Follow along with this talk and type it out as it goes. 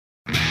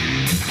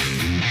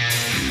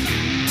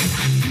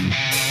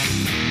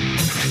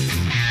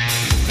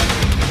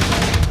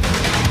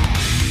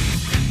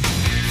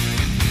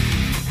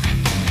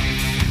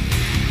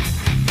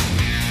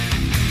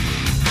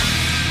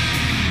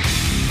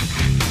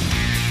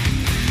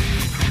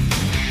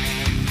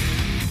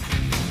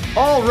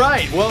All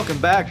right, welcome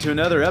back to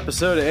another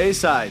episode of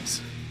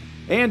A-Sides.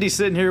 Andy's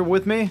sitting here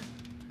with me.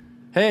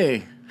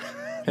 Hey.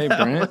 Hey,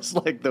 Brent. That was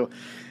like the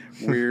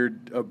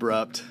weird,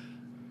 abrupt,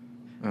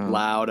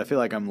 loud. I feel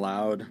like I'm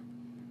loud.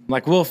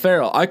 Like Will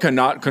Ferrell, I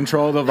cannot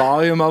control the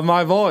volume of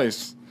my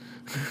voice.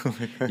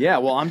 Yeah,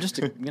 well, I'm just,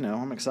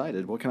 I'm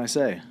excited. What can I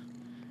say?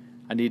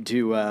 I need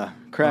to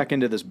crack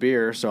into this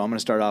beer, so I'm going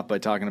to start off by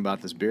talking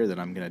about this beer that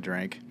I'm going to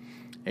drink.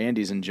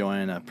 Andy's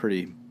enjoying a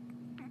pretty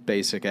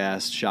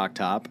basic-ass Shock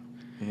Top.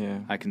 Yeah.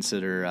 I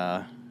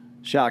consider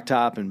Shock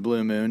Top and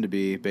Blue Moon to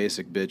be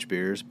basic bitch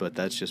beers, but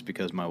that's just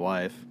because my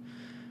wife.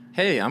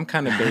 Hey, I'm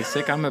kind of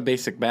basic. I'm a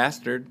basic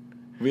bastard.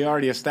 We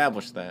already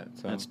established that.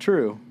 So. That's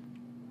true.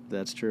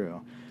 That's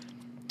true.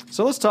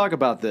 So let's talk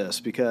about this,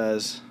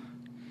 because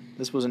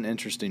this was an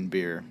interesting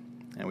beer,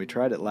 and we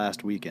tried it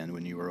last weekend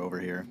when you were over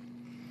here.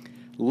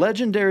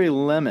 Legendary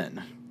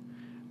Lemon,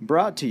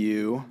 brought to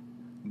you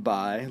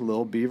by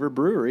Little Beaver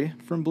Brewery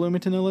from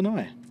Bloomington,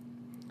 Illinois.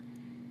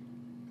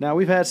 Now,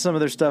 we've had some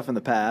of their stuff in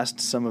the past.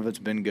 Some of it's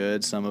been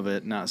good, some of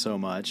it not so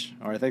much.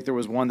 Or I think there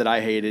was one that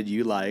I hated,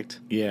 you liked.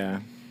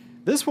 Yeah.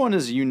 This one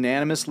is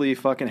unanimously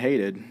fucking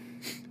hated,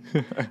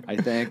 I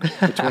think,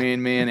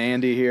 between me and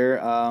Andy here.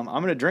 I'm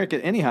going to drink it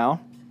anyhow,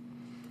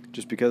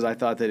 just because I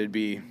thought that it'd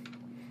be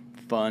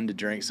fun to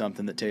drink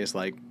something that tastes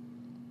like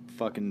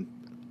fucking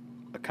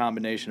a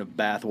combination of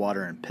bath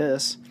water and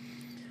piss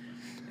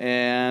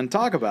and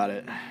talk about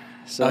it.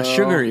 So,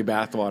 sugary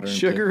bathwater.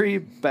 Sugary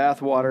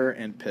bathwater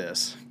and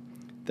piss.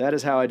 That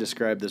is how I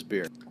describe this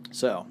beer.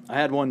 So, I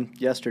had one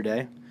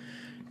yesterday.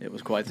 It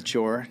was quite the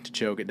chore to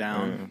choke it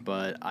down,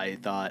 but I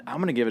thought, I'm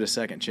going to give it a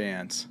second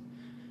chance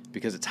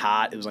because it's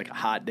hot. It was like a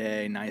hot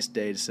day, nice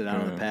day to sit out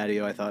on the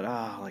patio. I thought,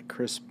 like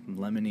crisp,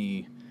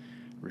 lemony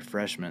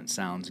refreshment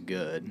sounds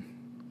good.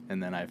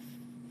 And then I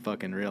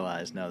fucking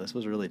realized, no, this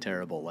was really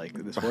terrible. Like,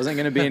 this wasn't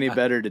going to be any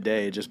better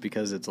today just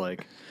because it's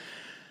like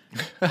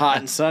hot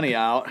and sunny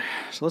out.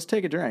 So let's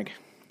take a drink.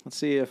 Let's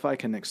see if I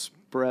can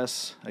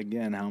express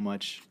again how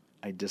much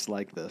I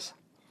dislike this.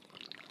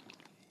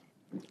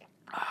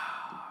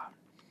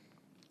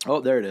 Oh,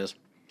 there it is.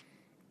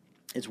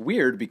 It's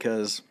weird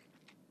because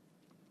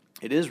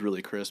it is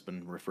really crisp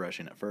and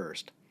refreshing at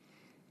first.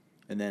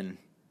 And then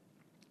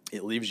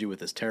it leaves you with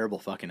this terrible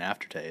fucking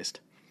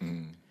aftertaste.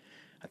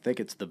 I think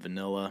it's the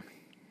vanilla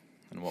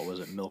and what was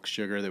it, milk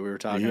sugar that we were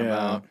talking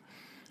about.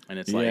 And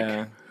it's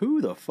like, who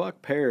the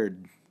fuck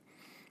paired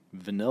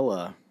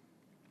vanilla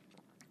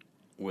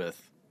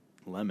with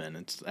lemon?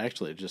 It's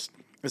actually just,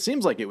 it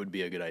seems like it would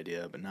be a good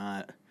idea, but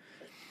not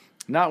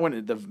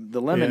when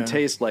the lemon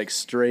tastes like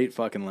straight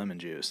fucking lemon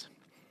juice.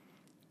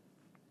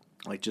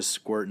 Like just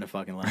squirting a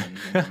fucking lemon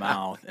in your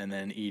mouth and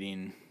then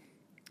eating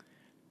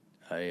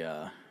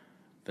a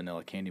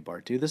vanilla candy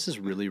bar. Dude, this is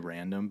really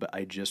random, but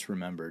I just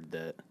remembered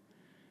that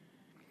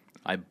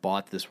I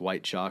bought this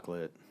white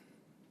chocolate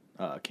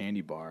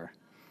candy bar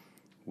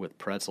with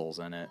pretzels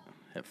in it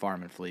at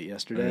Farm and Fleet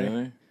yesterday.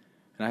 Really?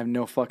 And I have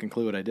no fucking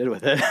clue what I did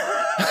with it.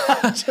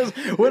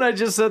 When I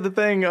just said the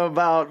thing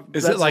about...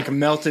 Is it like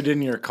melted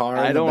in your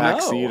car in the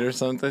back seat or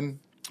something?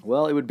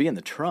 Well, it would be in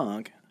the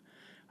trunk,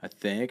 I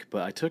think.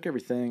 But I took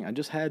everything. I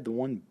just had the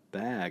one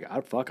bag. I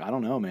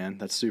don't know, man.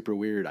 That's super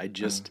weird. I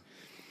just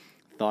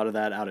thought of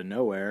that out of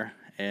nowhere.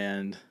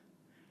 And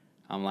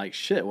I'm like,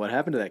 shit, what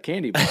happened to that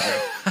candy bar?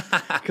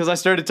 Because I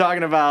started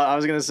talking about, I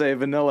was going to say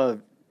vanilla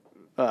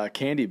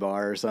candy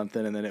bar or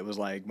something. And then it was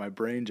like, my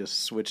brain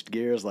just switched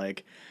gears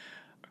like...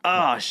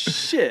 Oh,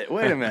 shit.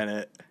 Wait a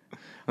minute.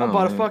 I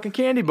bought a fucking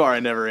candy bar I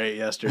never ate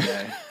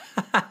yesterday.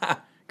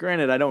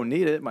 Granted, I don't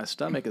need it. My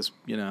stomach is,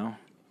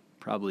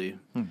 probably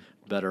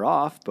better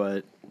off,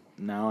 but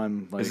now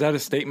I'm like... Is that a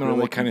statement really on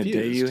what kind of day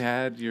confused. you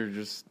had? You're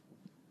just...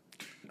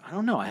 I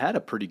don't know. I had a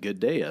pretty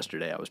good day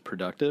yesterday. I was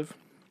productive.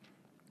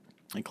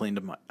 I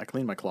cleaned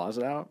my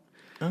closet out.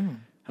 Oh.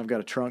 I've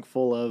got a trunk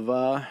full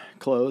of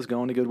clothes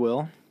going to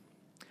Goodwill.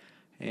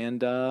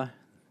 And I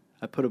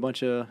put a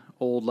bunch of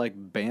old,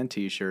 band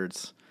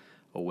T-shirts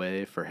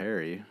away for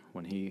Harry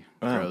when he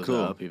grows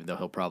up, even though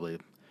he'll probably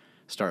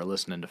start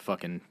listening to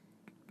fucking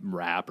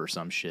rap or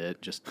some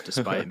shit just to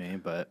spite me.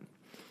 And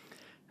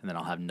then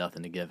I'll have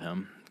nothing to give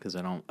him because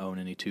I don't own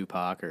any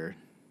Tupac or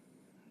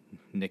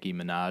Nicki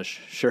Minaj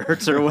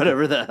shirts or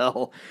whatever the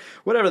hell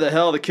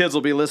the kids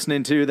will be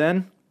listening to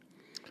then.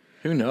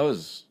 Who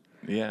knows?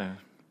 Yeah.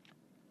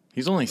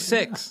 He's only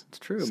 6. It's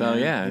true, so, man.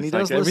 yeah, And it's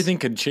like everything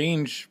could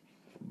change,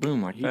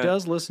 boom, like He that.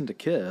 does listen to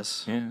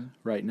Kiss Yeah.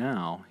 right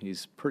now.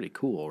 He's pretty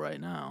cool right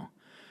now.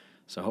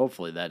 So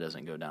hopefully that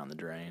doesn't go down the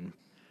drain.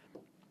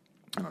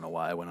 I don't know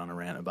why I went on a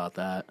rant about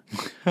that.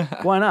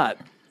 Why not?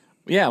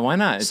 Yeah, why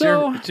not? It's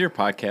your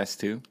podcast,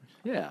 too.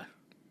 Yeah.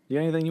 You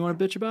got anything you want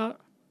to bitch about?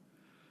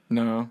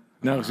 No,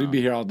 because we'd be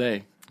here all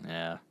day.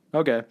 Yeah.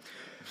 Okay.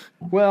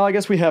 Well, I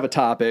guess we have a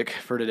topic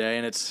for today,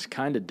 and it's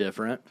kind of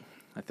different.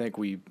 I think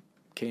we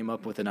came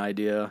up with an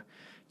idea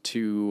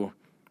to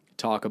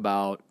talk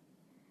about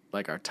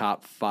like our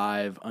top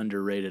 5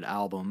 underrated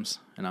albums,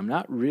 and I'm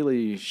not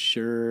really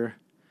sure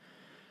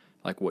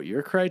like what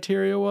your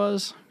criteria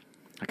was.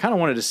 I kind of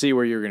wanted to see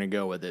where you're going to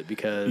go with it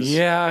because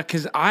Yeah,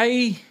 because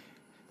I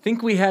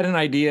think we had an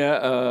idea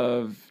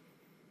of,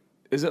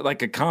 is it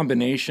like a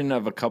combination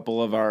of a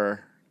couple of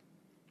our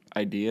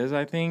ideas,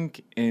 I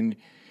think? And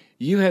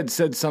you had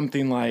said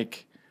something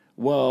like,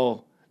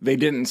 well, they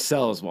didn't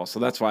sell as well. So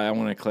that's why I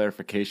want a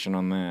clarification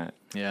on that.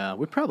 yeah,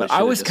 we probably But I should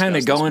have was kind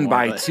of discussed this going more,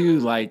 by but- too,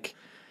 like,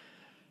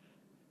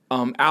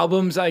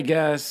 albums, I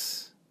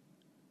guess,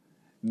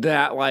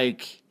 that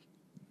like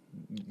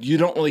you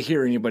don't really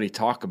hear anybody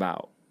talk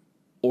about,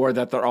 or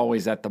that they're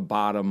always at the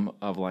bottom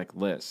of like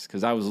lists.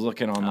 Because I was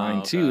looking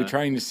online too, okay.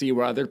 trying to see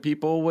where other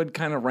people would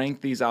kind of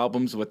rank these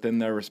albums within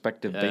their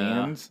respective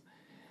bands,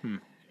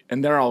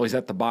 and they're always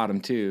at the bottom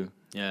too.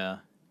 Yeah.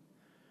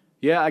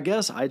 Yeah, I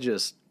guess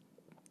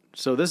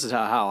so this is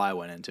how I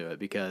went into it,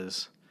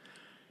 because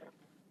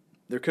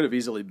there could have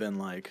easily been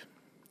like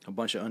a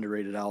bunch of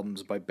underrated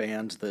albums by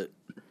bands that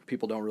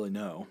people don't really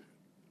know.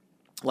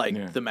 Like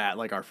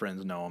like our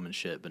friends know them and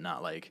shit, but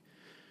not like,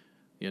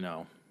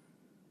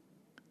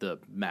 the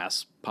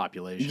mass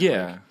population.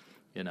 Yeah.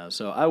 Like,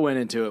 so I went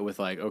into it with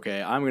like,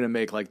 okay, I'm going to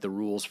make like the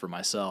rules for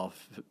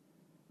myself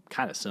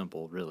kind of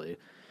simple, really.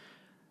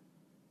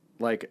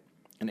 Like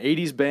an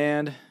 80s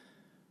band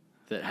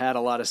that had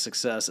a lot of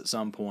success at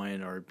some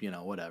point, or,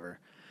 whatever.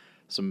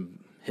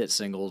 Some hit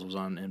singles was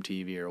on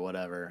MTV or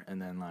whatever,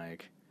 and then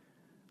like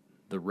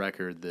the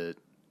record that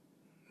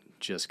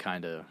just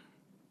kind of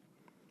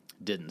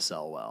didn't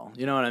sell well.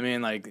 You know what I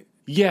mean? Like,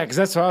 Yeah, because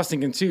that's what I was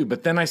thinking too.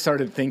 But then I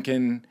started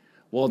thinking,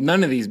 well,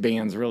 none of these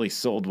bands really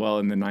sold well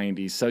in the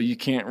 90s, so you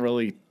can't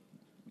really...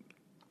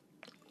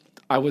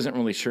 I wasn't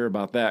really sure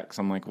about that, because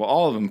I'm like, well,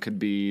 all of them could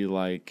be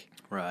like...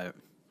 right.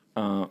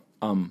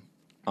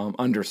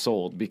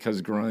 Undersold,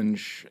 because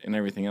grunge and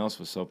everything else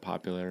was so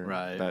popular.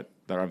 Right. That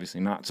they're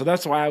obviously not. So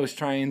that's why I was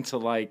trying to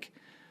like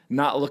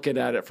not look at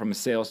it from a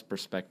sales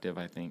perspective,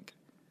 I think.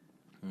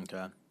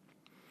 Okay.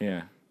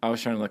 Yeah. I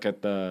was trying to look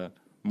at the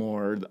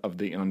more of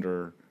the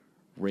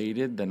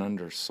underrated than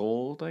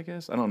undersold, I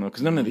guess. I don't know,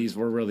 because none of these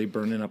were really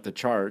burning up the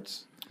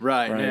charts.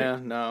 Right. Right. Yeah.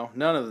 No,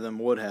 none of them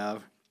would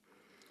have.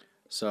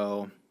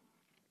 So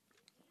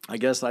I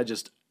guess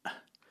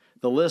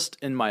the list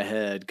in my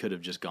head could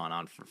have just gone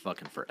on for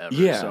fucking forever.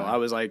 Yeah. So I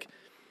was like,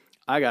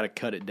 I got to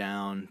cut it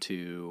down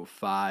to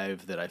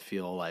 5 that I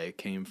feel like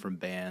came from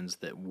bands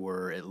that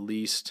were at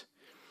least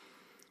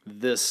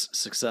this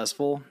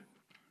successful.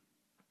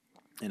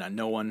 And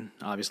no one,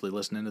 obviously,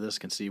 listening to this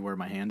can see where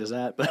my hand is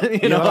at.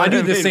 But, You know, I do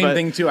what the mean? same But,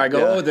 thing too. I go,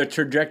 yeah. oh, the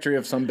trajectory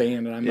of some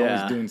band, and I'm Yeah.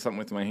 always doing something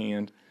with my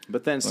hand.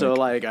 But then, so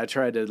like, I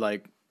tried to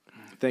like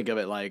think of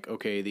it like,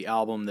 okay, the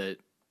album that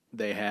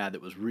they had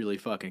that was really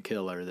fucking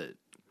killer that,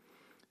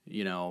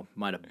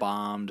 might have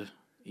bombed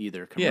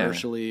either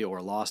commercially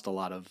or lost a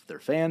lot of their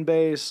fan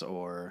base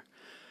or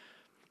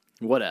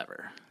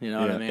whatever. You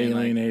know what I mean?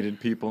 Like, Alienated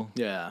people.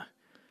 yeah.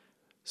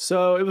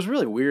 So it was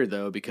really weird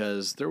though,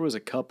 because there was a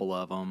couple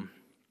of them.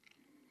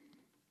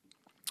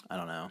 I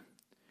don't know.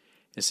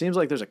 It seems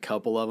like there's a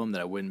couple of them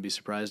that I wouldn't be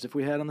surprised if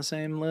we had on the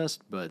same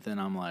list, but then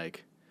I'm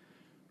like,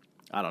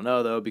 I don't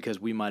know though, because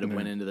we might have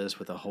went into this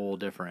with a whole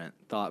different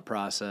thought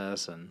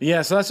process, and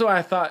Yeah, so that's why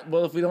I thought,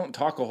 well, if we don't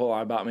talk a whole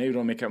lot about it, maybe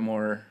it'll make it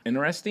more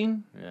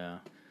interesting. yeah,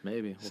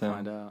 maybe we'll So-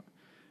 find out.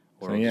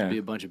 Or so, it'll yeah. just be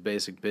a bunch of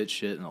basic bitch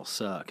shit and it'll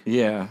suck.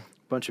 Yeah.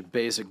 Bunch of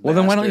basic. Well,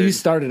 then why don't you bastard-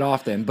 start it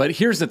off then? But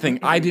here's the thing: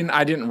 I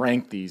didn't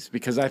rank these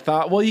because I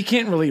thought, well, you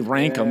can't really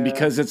rank them Yeah.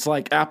 because it's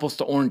like apples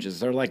to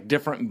oranges. They're like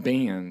different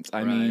bands.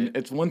 I mean, Right.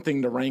 it's one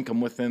thing to rank them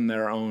within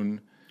their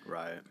own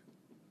Right.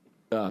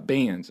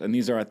 bands, and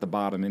these are at the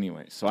bottom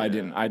anyway. So I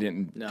didn't.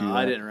 No, do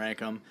I that. didn't rank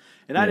them,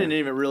 and I didn't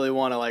even really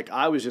want to like.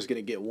 I was just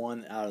gonna get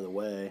one out of the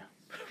way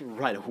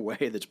right away.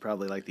 That's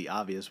probably like the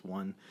obvious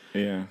one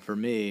Yeah. for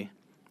me,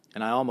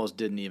 and I almost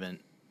didn't even,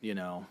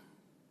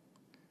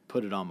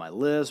 put it on my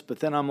list. But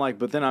then I'm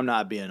like, I'm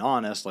not being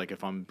honest. Like,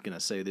 if I'm gonna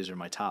say these are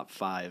my top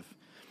 5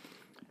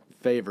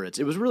 favorites,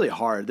 it was really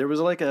hard. There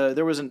was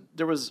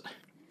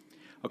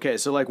okay,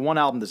 so like one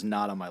album that's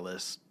not on my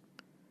list,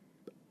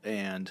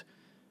 and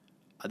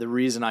the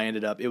reason I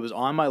ended up, it was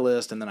on my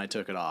list and then I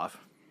took it off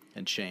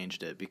and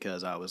changed it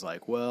because I was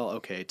like, well,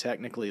 okay,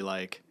 technically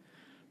like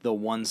the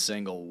one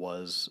single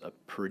was a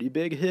pretty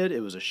big hit.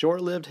 It was a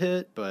short-lived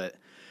hit, but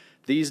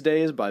These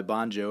Days by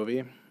Bon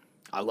Jovi,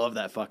 I love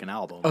that fucking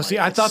album. Oh, see,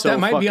 Like, I it's thought so that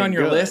might be on fucking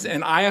your good. list,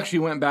 and I actually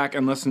went back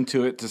and listened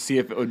to it to see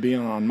if it would be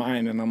on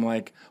mine, and I'm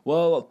like,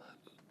 well,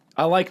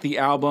 I like the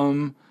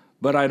album,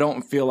 but I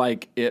don't feel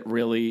like it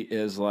really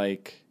is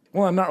like...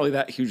 Well, I'm not really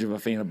that huge of a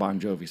fan of Bon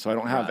Jovi, so I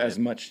don't have Right. as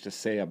much to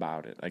say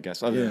about it, I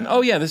guess, other than,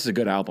 oh, yeah, this is a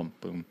good album.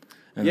 Boom.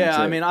 And Yeah, that's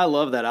I it. mean, I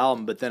love that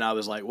album, but then I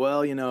was like,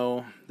 well,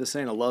 This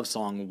Ain't a Love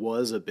Song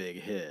was a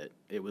big hit.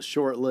 It was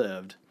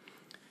short-lived.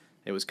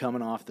 It was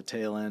coming off the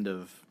tail end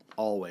of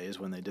Always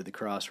when they did the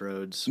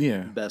Crossroads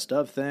Yeah. best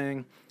of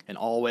thing. and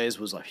Always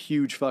was a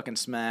huge fucking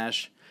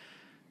smash,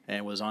 and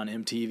it was on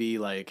MTV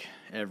like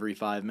every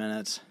 5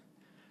 minutes.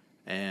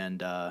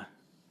 And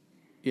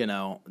you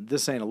know,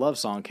 This Ain't a Love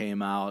Song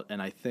came out,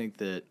 and I think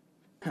that,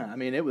 I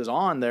mean, it was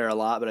on there a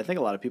lot, but I think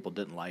a lot of people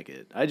didn't like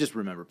it. I just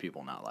remember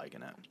people not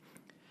liking it.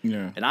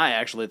 Yeah. And I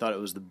actually thought it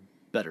was the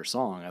better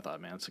song. I thought,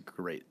 man, it's a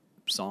great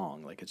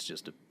song. Like, it's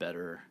just a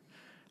better,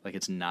 like,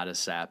 it's not as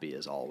sappy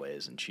as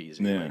Always and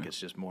cheesy. Yeah. Like, it's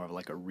just more of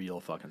like a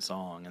real fucking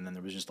song. And then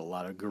there was just a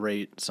lot of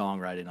great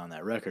songwriting on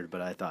that record.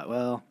 But I thought,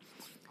 well,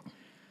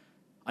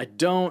 I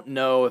don't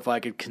know if I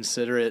could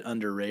consider it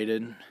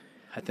underrated.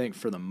 I think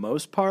for the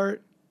most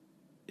part,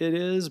 it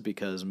is,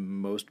 because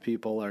most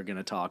people are going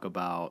to talk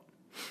about,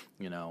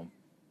 you know,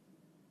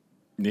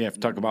 Yeah, if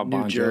you talk about New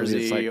Bon Jovi,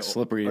 Jersey it's like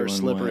Slippery or When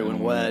Slippery When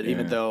Wet, yeah.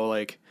 even though,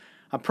 like,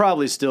 I'm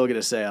probably still going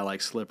to say I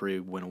like Slippery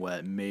When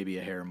Wet maybe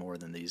a hair more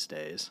than these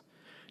days.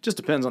 Just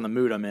depends on the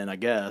mood I'm in, I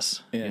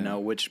guess, Yeah. you know,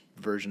 which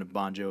version of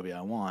Bon Jovi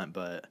I want,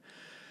 but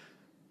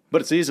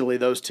it's easily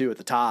those two at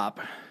the top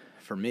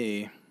for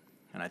me,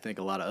 and I think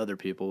a lot of other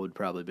people would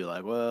probably be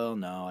like, well,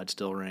 no, I'd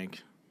still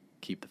rank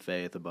Keep the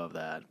Faith above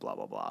that, blah,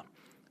 blah, blah.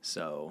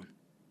 So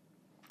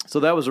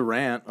that was a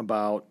rant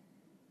about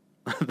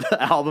the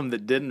album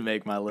that didn't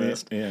make my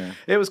list. Yeah.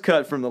 It was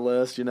cut from the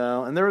list, you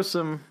know, and there was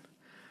some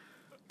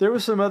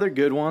other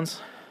good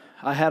ones.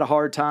 I had a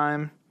hard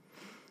time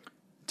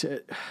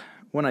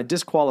when I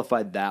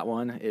disqualified that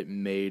one, it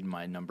made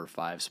my number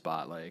 5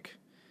 spot like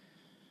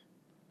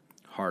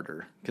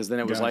harder, because then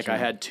it was like I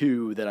Gotcha. had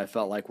two that I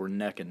felt like were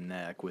neck and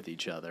neck with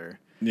each other,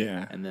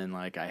 Yeah. and then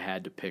like I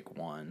had to pick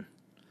one,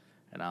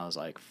 and I was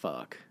like,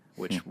 fuck,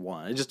 which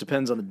one? It just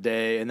depends on the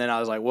day. And then I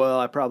was like, well,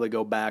 I probably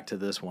go back to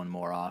this one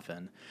more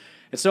often.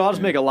 And so I'll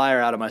just make a liar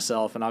out of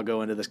myself, and I'll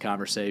go into this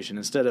conversation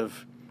instead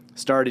of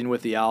starting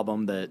with the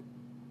album that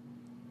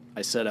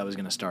I said I was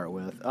going to start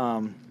with.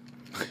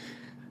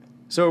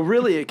 So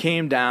really it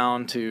came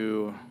down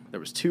to, there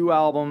was 2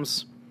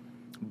 albums,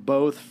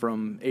 both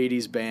from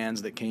 80s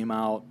bands that came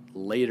out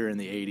later in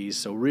the 80s.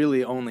 So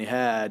really only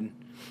had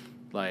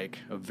like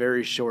a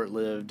very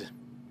short-lived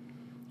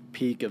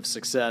peak of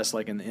success,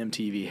 like in the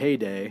MTV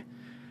heyday.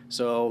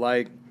 So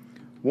like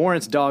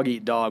Warrant's Dog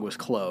Eat Dog was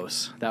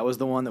close. That was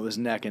the one that was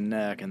neck and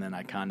neck, and then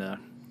I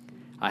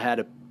had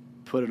to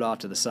put it off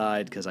to the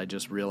side because I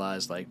just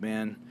realized, like,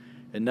 man,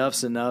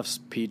 Enough's Enough's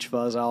Peach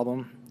Fuzz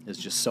album is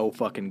just so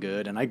fucking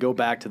good, and I go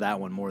back to that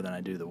one more than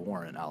I do the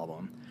Warrant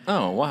album.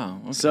 Oh,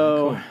 wow. Okay,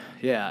 So, cool.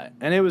 yeah,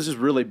 and it was just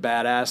really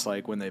badass,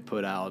 like, when they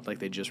put out, like,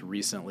 they just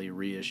recently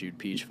reissued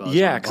Peach Fuzz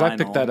Yeah, on because I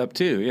picked vinyl. that up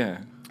too, yeah.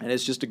 And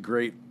it's just a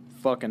great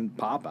fucking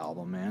pop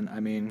album, man. I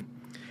mean,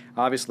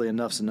 obviously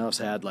Enough's Enough's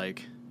had,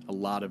 like, a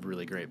lot of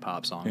really great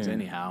pop songs Yeah.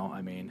 anyhow.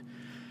 I mean,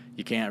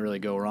 you can't really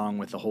go wrong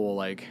with the whole,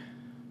 like,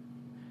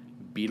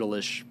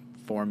 Beatle-ish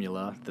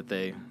formula that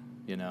they,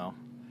 you know,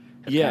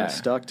 have kind Yeah. of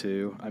stuck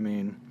to. I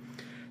mean,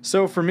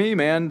 so for me,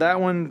 man,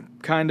 that one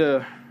kind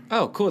of...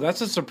 Oh, cool.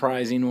 That's a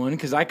surprising one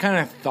because I kind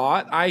of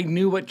thought I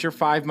knew what your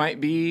 5 might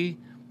be,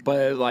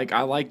 but like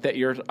I like that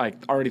you're like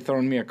already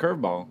throwing me a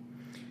curveball.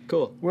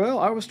 Cool. Well,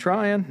 I was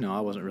trying. No,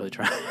 I wasn't really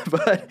trying,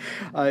 but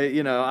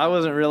I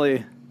wasn't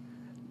really.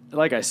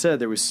 Like I said,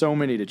 there was so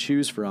many to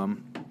choose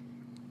from,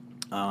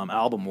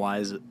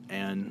 album-wise,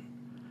 and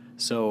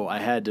so I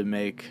had to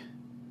make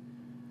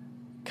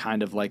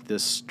kind of like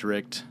this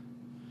strict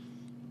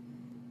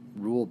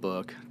rule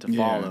book to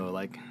Yeah. follow.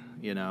 Like,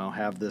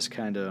 have this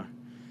kind of,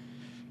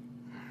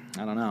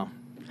 I don't know.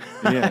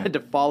 Yeah. I had to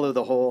follow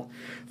the whole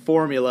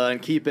formula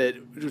and keep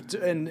it,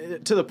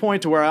 and to the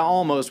point to where I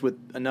almost, with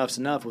Enough's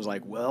Enough, was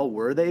like, well,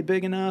 were they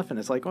big enough? And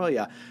it's like, well,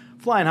 yeah,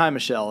 Flying High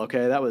Michelle,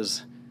 okay, that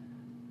was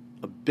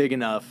a big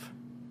enough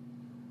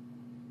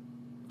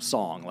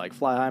song. Like,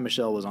 Fly High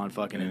Michelle was on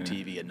fucking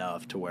MTV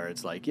enough to where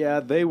it's like, yeah,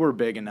 they were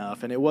big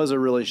enough, and it was a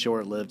really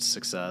short-lived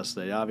success.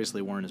 They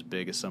obviously weren't as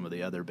big as some of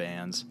the other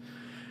bands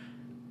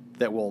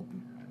that we'll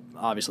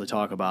obviously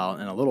talk about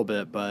in a little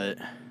bit, but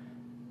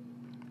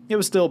it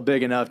was still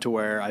big enough to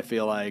where I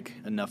feel like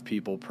enough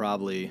people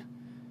probably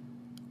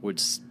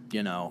would,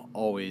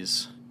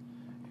 always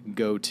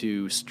go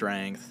to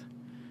Strength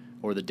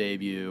or the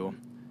debut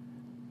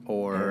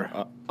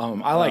or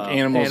I like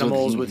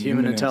Animals with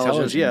Human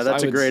Intelligence. Yeah,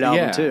 that's a great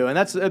album too. And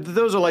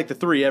those are like the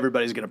 3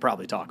 everybody's going to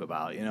probably talk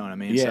about. You know what I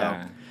mean?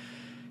 Yeah. So,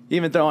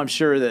 even though I'm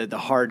sure that the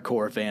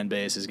hardcore fan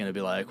base is going to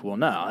be like, well,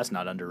 no, that's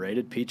not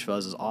underrated. Peach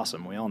Fuzz is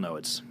awesome. We all know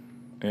it's.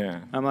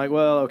 Yeah. I'm like,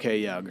 well, okay,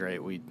 yeah,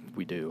 great. We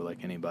do.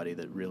 Like, anybody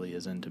that really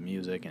is into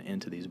music and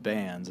into these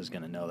bands is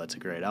going to know that's a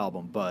great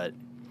album. But,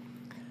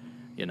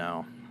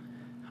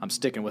 I'm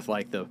sticking with,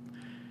 like, the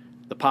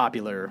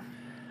popular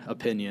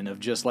opinion of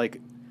just, like,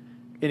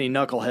 any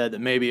knucklehead that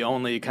maybe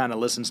only kind of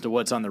listens to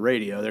what's on the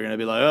radio. They're going to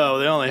be like, oh,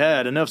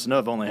 Enough's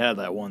Enough only had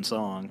that one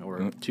song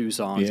or 2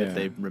 songs if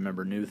they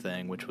remember New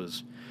Thing, which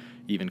was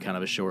even kind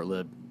of a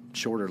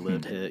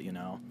shorter-lived hit,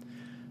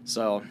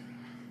 So,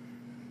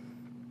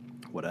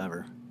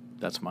 whatever.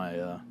 That's my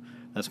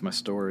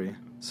story.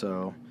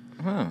 So,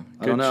 I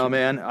don't know,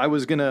 man. I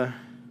was gonna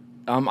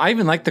I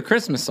even like the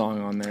Christmas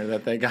song on there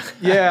that they got.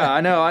 Yeah,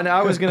 I know.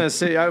 I was going to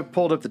say, I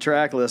pulled up the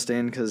track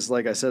listing because,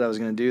 like I said, I was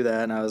going to do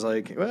that. And I was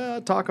like,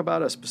 well, talk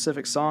about a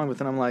specific song. But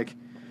then I'm like,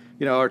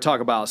 or talk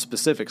about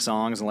specific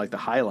songs and like the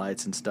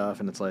highlights and stuff.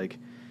 And it's like,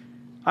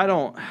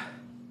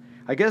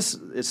 I guess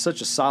it's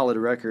such a solid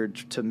record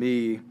to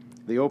me.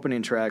 The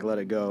opening track, Let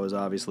It Go, is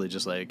obviously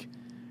just like,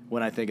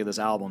 when I think of this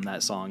album,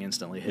 that song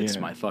instantly hits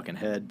my fucking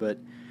head. But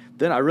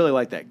then I really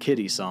like that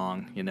Kitty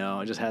song,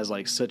 It just has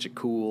like such a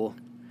cool,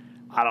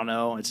 I don't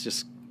know, it's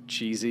just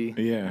cheesy,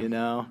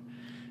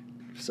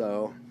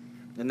 So,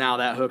 and now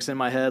that hooks in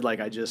my head, like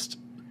I just...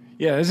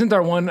 Yeah, isn't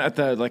there one at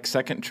the like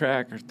second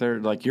track or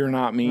third, like You're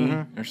Not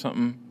Me or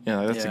something?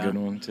 Yeah, that's a good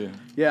one too.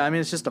 Yeah, I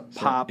mean, it's just a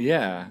pop...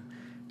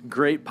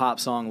 Great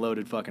pop song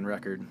loaded fucking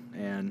record.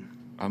 And...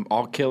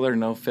 all killer,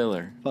 no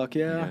filler. Fuck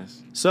yeah.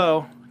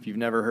 So, if you've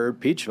never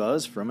heard Peach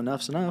Fuzz from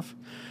Enough's Enough,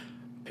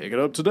 pick it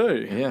up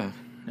today. Yeah.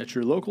 At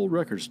your local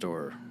record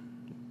store.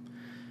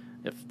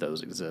 If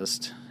those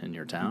exist in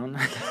your town.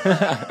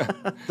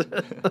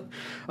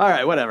 All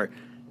right, whatever.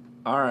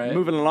 All right.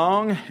 Moving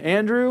along.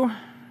 Andrew?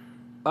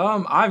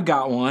 I've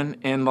got one.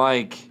 And,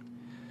 like,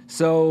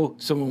 so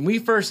when we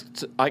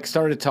first, like,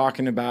 started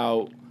talking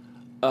about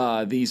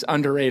these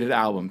underrated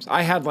albums,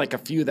 I had, like, a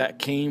few that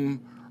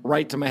came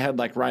right to my head,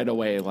 like, right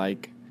away.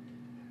 Like,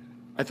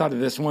 I thought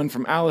of this one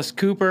from Alice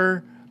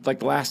Cooper, like,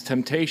 The Last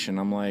Temptation.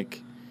 I'm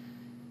like...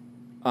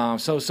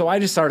 So I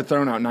just started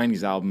throwing out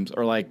 90s albums,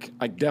 or like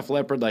Def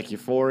Leppard, like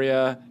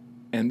Euphoria,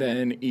 and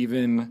then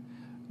even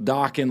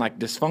Dokken, like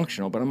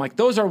Dysfunctional. But I'm like,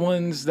 those are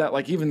ones that,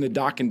 like, even the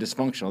Dokken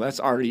Dysfunctional, that's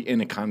already in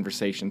a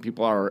conversation.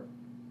 People are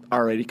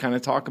already kind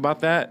of talk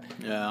about that.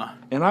 Yeah.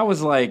 And I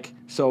was like,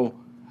 so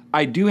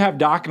I do have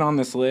Dokken on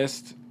this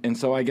list, and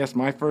so I guess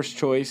my first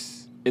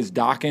choice is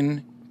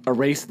Dokken,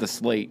 Erase the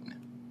Slate.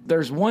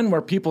 There's one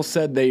where people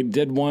said they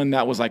did one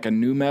that was like a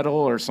new metal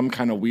or some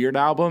kind of weird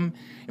album,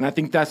 and I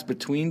think that's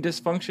between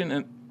Dysfunction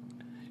and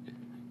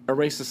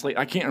Erase the Slate.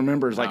 I can't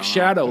remember. It's like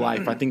Shadow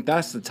Life. I think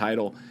that's the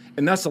title,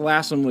 and that's the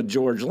last one with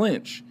George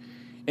Lynch.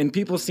 And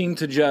people seem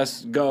to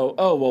just go,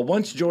 oh, well,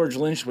 once George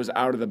Lynch was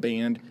out of the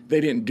band, they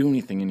didn't do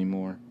anything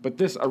anymore. But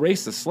this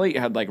Erase the Slate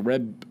had like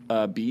Red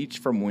Beach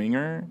from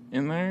Winger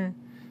in there,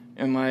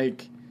 and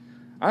like,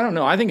 I don't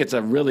know. I think it's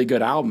a really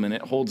good album, and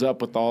it holds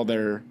up with all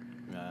their...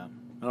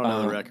 I don't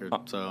know the record,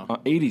 so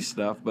 80s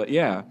stuff, but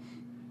yeah.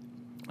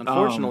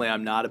 Unfortunately,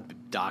 I'm not a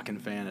Dokken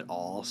fan at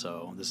all,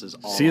 so this is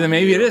all. See, then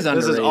maybe it is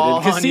underrated. This is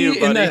all on you,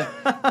 buddy.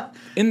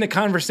 In the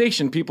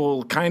conversation,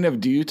 people kind of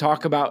do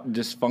talk about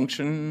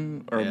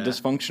Dysfunction or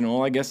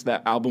Dysfunctional, I guess,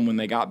 that album when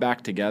they got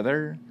back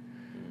together.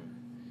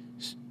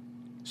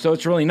 So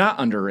it's really not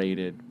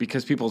underrated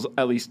because people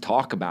at least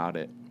talk about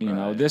it. You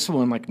know, this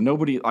one, like,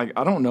 nobody, like,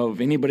 I don't know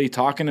of anybody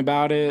talking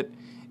about it,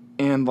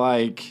 and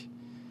like.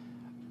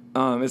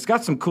 It's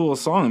got some cool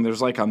songs.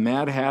 There's like a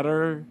Mad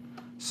Hatter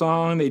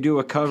song. They do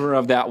a cover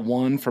of that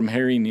one from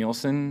Harry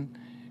Nilsson.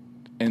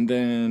 And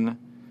then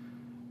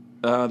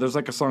there's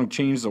like a song,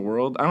 Change the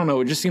World. I don't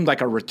know. It just seemed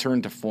like a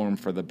return to form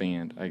for the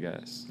band, I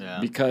guess. Yeah.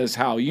 Because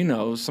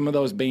some of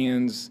those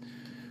bands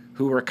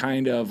who were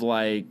kind of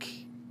like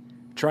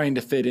trying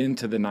to fit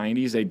into the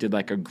 90s, they did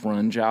like a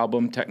grunge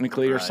album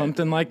technically or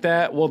something like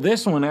that. Well,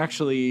 this one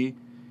actually,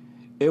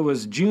 it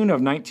was June of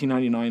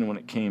 1999 when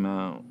it came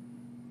out.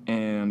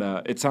 And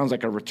it sounds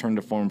like a return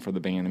to form for the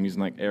band. I'm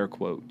using like air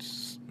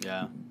quotes.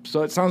 Yeah.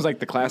 So it sounds like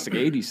the classic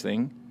 80s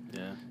thing.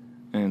 Yeah.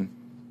 And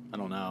I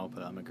don't know,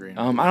 but I'm agreeing.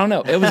 I don't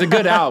know. It was a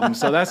good album,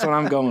 so that's what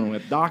I'm going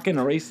with. Dokken,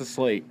 Erase the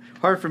Slate.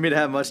 Hard for me to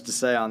have much to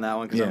say on that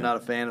one because I'm not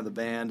a fan of the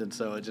band, and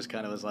so it just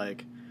kind of was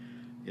like,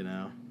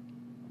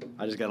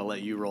 I just got to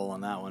let you roll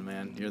on that one,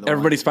 man. You're the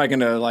Everybody's probably going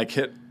to like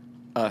hit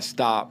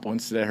stop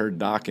once they heard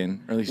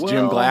Dokken, or at least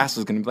Jim Glass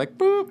was going to be like,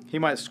 boop. He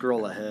might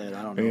scroll ahead.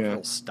 I don't know if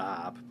he'll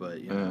stop,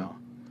 but you know.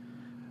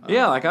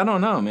 Yeah, like, I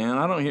don't know, man.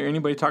 I don't hear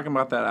anybody talking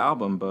about that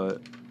album,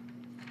 but...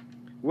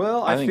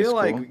 Well, I feel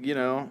like,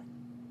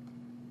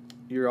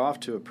 you're off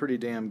to a pretty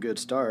damn good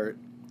start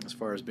as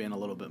far as being a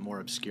little bit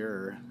more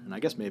obscure. And I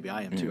guess maybe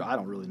I am, too. I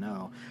don't really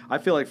know. I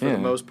feel like, for the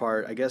most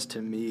part, I guess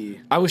to me...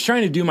 I was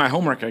trying to do my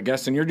homework, I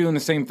guess, and you're doing the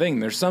same thing.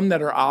 There's some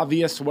that are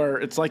obvious where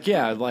it's like,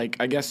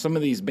 I guess some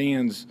of these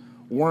bands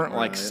weren't,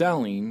 like,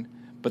 selling,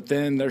 but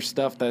then there's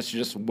stuff that's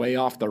just way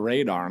off the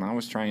radar, and I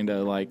was trying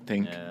to, like,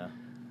 think... Yeah.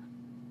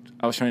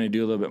 I was trying to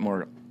do a little bit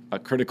more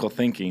critical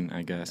thinking,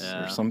 I guess,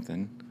 or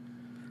something.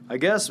 I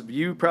guess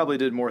you probably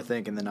did more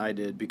thinking than I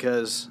did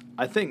because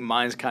I think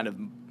mine's kind of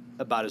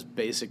about as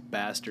basic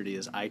bastardy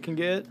as I can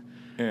get.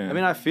 Yeah. I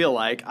mean, I feel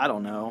like, I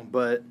don't know,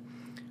 but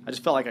I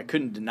just felt like I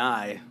couldn't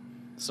deny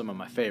some of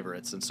my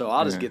favorites. And so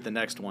I'll just get the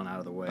next one out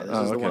of the way. This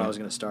is the one I was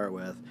going to start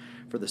with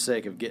for the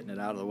sake of getting it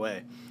out of the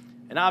way.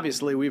 And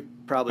obviously, we've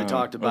probably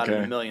talked about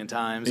it a million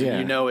times. And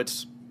you know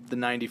it's the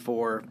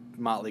 94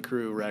 Motley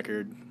Crue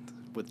record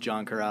with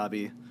John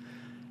Corabi,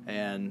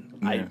 and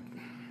I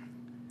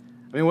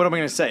mean, what am I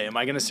going to say? Am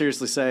I going to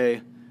seriously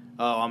say,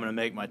 oh, I'm going to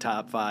make my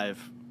top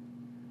 5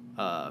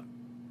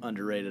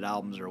 underrated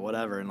albums or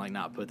whatever and like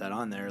not put that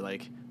on there.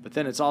 Like, but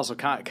then it's also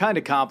kind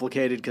of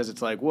complicated because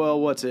it's like, well,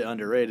 what's it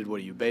underrated? What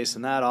are you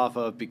basing that off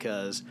of?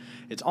 Because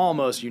it's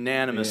almost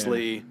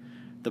unanimously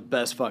the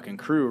best fucking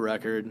Crew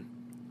record.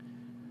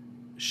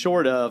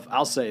 Short of,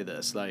 I'll say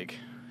this, like,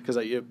 because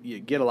you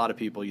get a lot of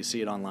people, you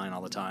see it online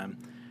all the time,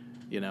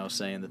 you know,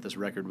 saying that this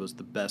record was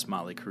the best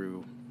Motley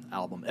Crue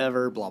album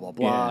ever, blah, blah,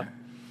 blah. Yeah.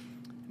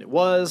 It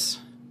was,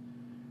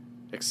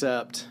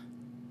 except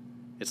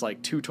it's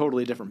like two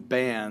totally different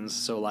bands,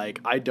 so like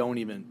I don't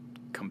even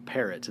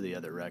compare it to the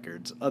other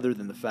records, other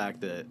than the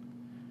fact that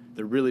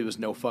there really was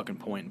no fucking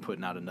point in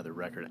putting out another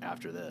record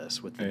after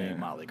this with the name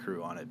Motley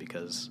Crue on it,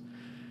 because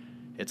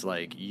it's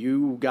like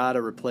you got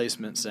a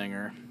replacement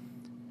singer,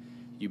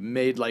 you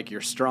made like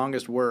your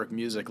strongest work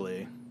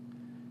musically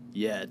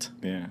yet,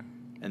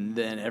 and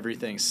then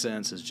everything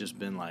since has just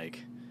been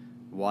like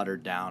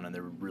watered down, and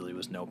there really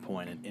was no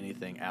point in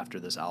anything after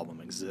this album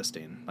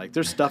existing. Like,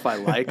 there's stuff I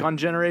like on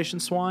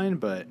Generation Swine,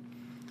 but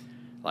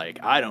like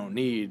I don't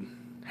need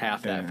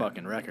half that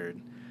fucking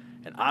record,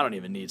 and I don't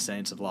even need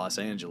Saints of Los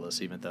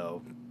Angeles, even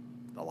though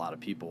a lot of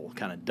people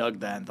kind of dug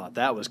that and thought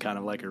that was kind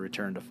of like a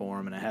return to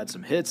form, and it had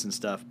some hits and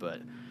stuff,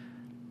 but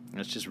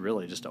it's just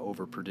really just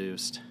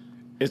overproduced.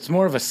 It's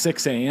more of a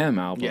 6 a.m.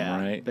 album,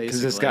 right?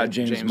 Because it's got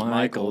James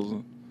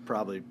Michaels.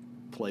 Probably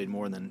played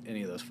more than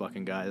any of those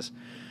fucking guys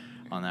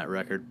on that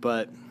record.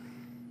 But,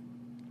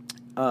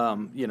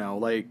 you know,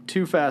 like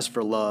Too Fast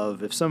for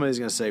Love, if somebody's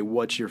going to say,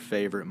 what's your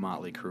favorite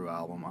Motley Crue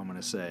album, I'm going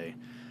to say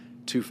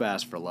Too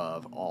Fast for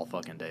Love all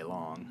fucking day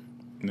long.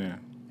 Yeah.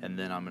 And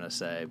then I'm going to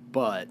say,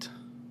 but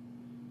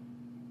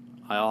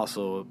I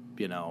also,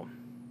 you know,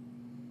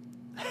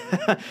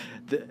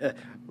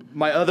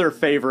 my other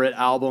favorite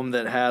album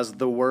that has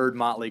the word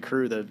Motley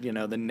Crue,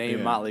 the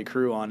name Motley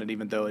Crue on it,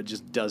 even though it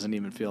just doesn't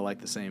even feel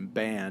like the same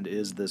band,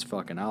 is this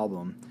fucking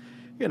album.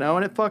 You know,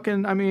 and it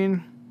fucking, I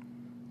mean,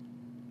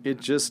 it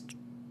just,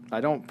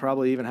 I don't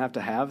probably even have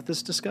to have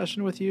this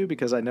discussion with you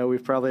because I know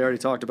we've probably already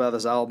talked about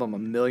this album a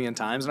million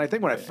times. And I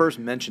think when I first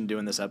mentioned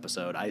doing this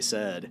episode, I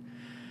said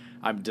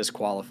I'm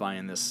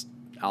disqualifying this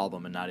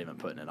album and not even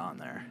putting it on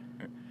there.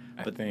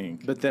 But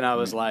then I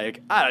was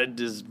like,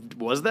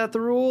 was that the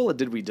rule?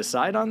 Did we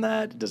decide on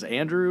that? Does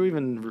Andrew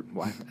even?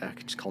 Well, I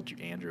just called you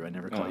Andrew. I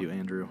never call you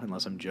Andrew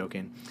unless I'm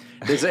joking.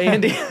 Does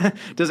Andy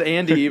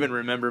even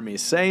remember me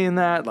saying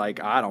that?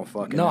 Like, I don't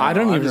fucking know. No, I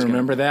don't even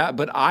remember that.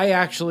 But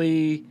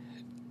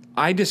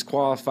I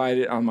disqualified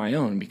it on my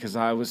own because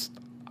I was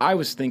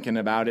thinking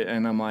about it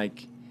and I'm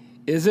like,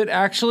 is it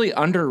actually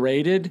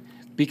underrated?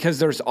 Because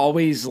there's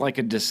always like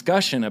a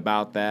discussion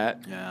about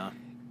that. Yeah.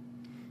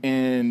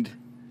 And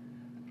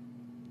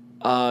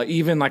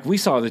even like we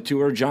saw the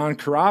tour, John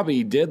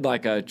Corabi did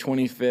like a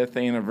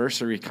 25th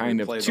anniversary kind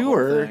of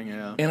tour,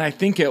 and I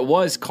think it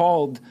was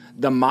called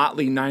the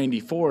Motley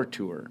 94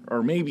 tour,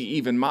 or maybe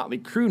even Motley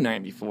Crue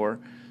 94.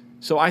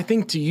 So I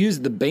think to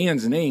use the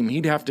band's name,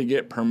 he'd have to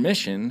get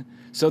permission.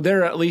 So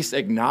they're at least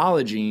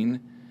acknowledging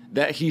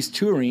that he's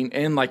touring,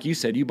 and like you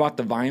said, you bought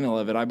the vinyl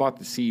of it, I bought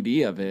the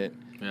CD of it.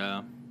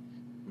 Yeah.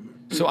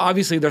 So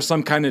obviously there's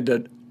some kind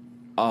of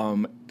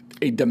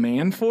a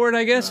demand for it,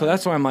 I guess. So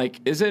that's why I'm like,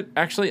 is it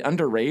actually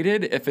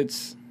underrated? If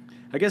it's,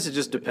 I guess it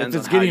just depends.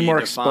 If it's getting more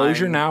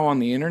exposure now on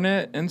the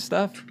internet and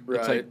stuff, right?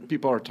 It's like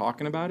people are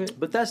talking about it.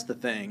 But that's the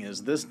thing: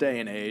 is this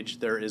day and age,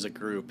 there is a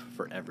group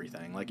for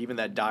everything. Like even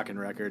that Dokken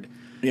record,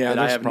 that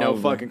I have no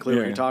fucking clue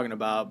what you're talking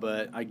about.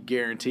 But I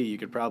guarantee you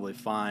could probably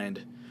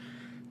find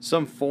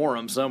some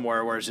forum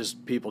somewhere where it's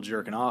just people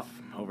jerking off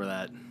over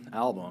that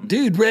album.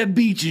 Dude, Red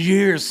Beach is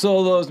your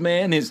solos,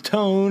 man, his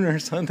tone or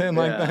something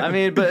like that. I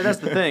mean, but that's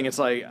the thing. It's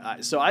like,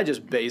 so I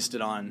just based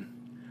it on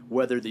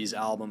whether these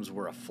albums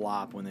were a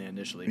flop when they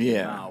initially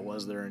came out.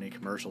 Was there any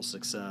commercial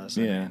success?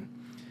 I mean,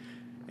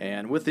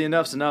 and with the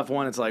Enough's Enough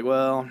one, it's like,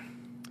 well,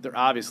 there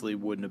obviously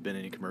wouldn't have been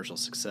any commercial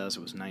success.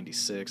 It was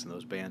 96, and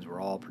those bands were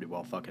all pretty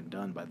well fucking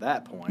done by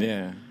that point.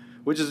 Yeah.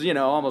 Which is, you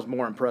know, almost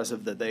more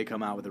impressive that they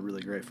come out with a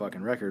really great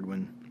fucking record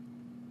when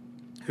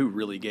who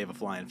really gave a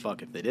flying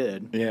fuck if they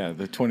did. Yeah,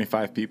 the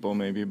 25 people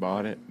maybe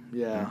bought it.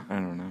 Yeah. I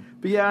don't know.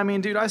 But yeah, I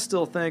mean, dude, I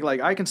still think,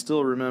 like, I can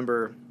still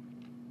remember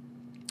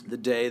the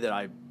day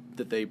that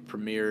they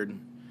premiered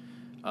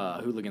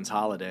Hooligan's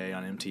Holiday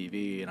on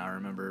MTV, and I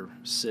remember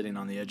sitting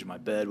on the edge of my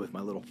bed with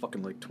my little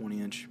fucking, like,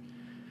 20-inch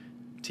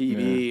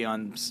TV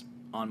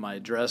on my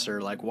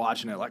dresser, like,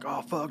 watching it, like,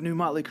 oh, fuck, new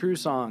Motley Crue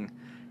song.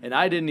 And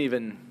I didn't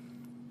even,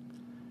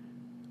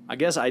 I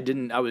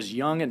was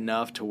young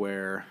enough to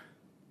where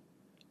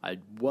I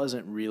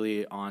wasn't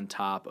really on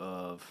top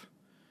of,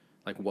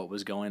 like, what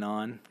was going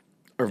on.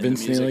 Or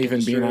Vince Neil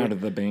even being out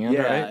of the band,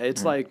 right? Yeah,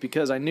 it's like,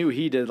 because I knew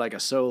he did, like, a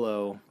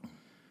solo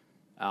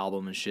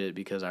album and shit,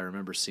 because I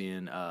remember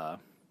seeing the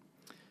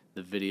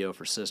video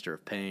for Sister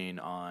of Pain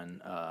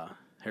on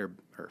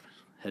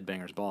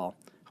Headbangers Ball.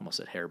 Almost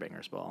said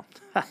Hairbangers Ball.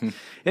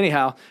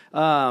 Anyhow,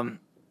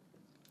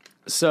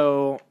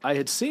 so I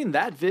had seen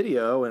that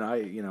video, and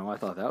I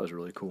thought that was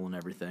really cool and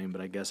everything,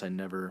 but I guess I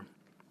never,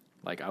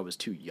 like, I was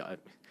too young.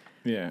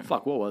 Yeah.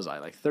 Fuck, what was I?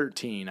 Like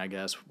 13, I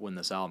guess, when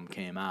this album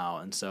came out.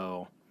 And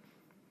so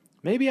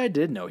maybe I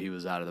did know he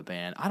was out of the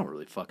band. I don't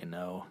really fucking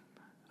know.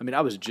 I mean,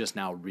 I was just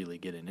now really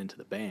getting into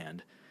the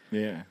band.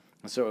 Yeah.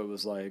 So it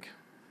was like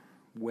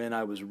when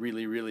I was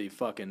really, really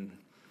fucking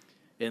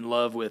in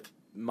love with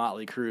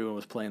Motley Crue and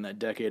was playing that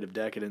Decade of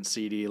Decadence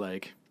CD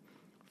like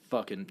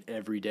fucking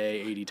every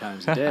day, 80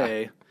 times a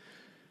day.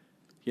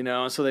 You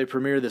know, so they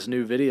premiere this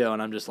new video,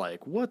 and I'm just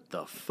like, what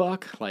the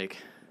fuck? Like,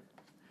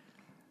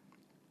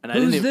 and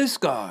Who's this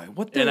guy?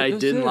 What the? And I who's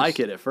didn't this? like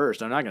it at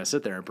first. I'm not going to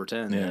sit there and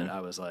pretend Yeah. that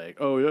I was like,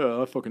 oh,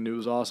 yeah, I fucking knew it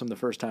was awesome the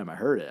first time I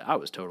heard it. I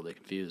was totally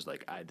confused.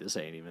 Like, this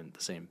ain't even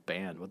the same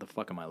band. What the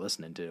fuck am I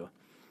listening to?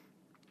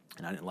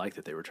 And I didn't like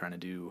that they were trying to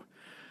do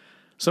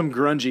some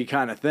grungy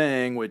kind of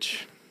thing,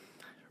 which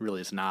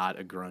really is not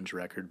a grunge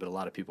record, but a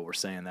lot of people were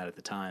saying that at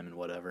the time and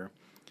whatever.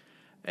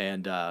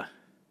 And I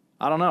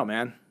don't know,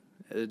 man.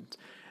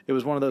 It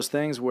was one of those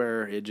things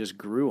where it just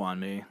grew on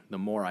me the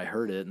more I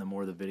heard it and the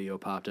more the video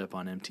popped up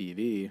on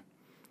MTV.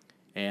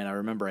 And I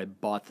remember I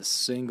bought the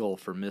single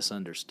for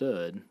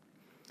Misunderstood,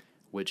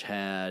 which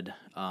had,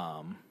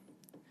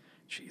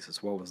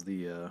 Jesus, what was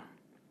the,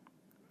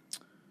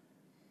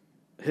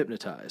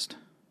 Hypnotized.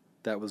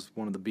 That was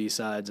one of the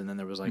B-sides, and then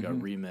there was like a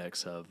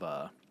remix of,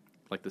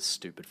 like the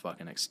stupid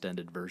fucking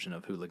extended version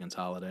of Hooligan's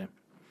Holiday.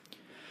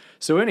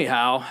 So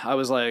anyhow, I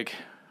was like,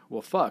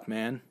 well, fuck,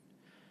 man.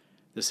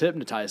 This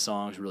Hypnotized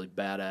song is really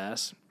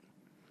badass,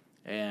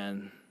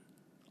 and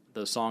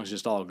those songs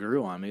just all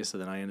grew on me, so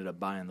then I ended up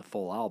buying the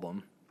full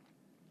album.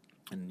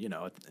 And, you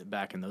know,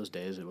 back in those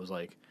days, it was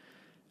like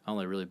I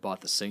only really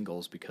bought the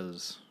singles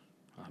because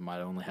I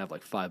might only have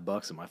like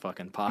 $5 in my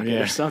fucking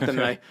pocket or something.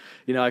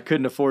 And I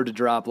couldn't afford to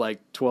drop like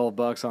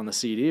 $12 on the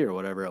CD or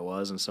whatever it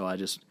was, and so I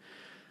just,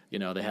 you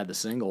know, they had the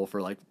single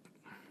for like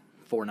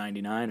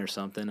 $4.99 or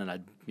something, and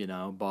I, you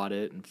know, bought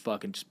it and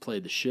fucking just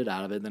played the shit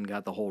out of it, and then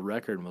got the whole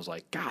record and was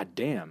like, God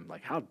damn,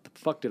 like how the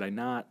fuck did I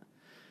not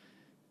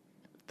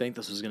think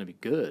this was going to be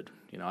good?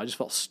 You know, I just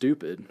felt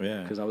stupid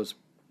because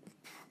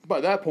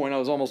by that point I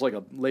was almost like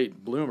a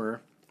late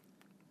bloomer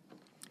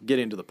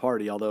getting to the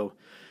party, although,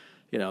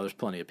 you know, there's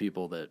plenty of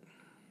people that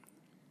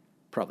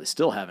probably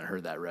still haven't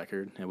heard that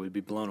record and would be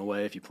blown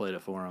away if you played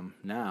it for them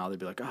now. They'd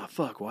be like, oh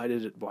fuck, why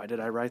did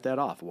I write that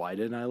off? Why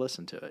didn't I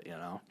listen to it, you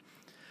know?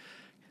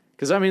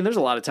 Because, I mean, there's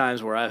a lot of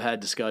times where I've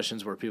had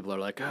discussions where people are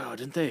like, oh,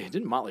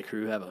 didn't Motley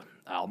Crue have an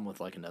album with,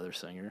 like, another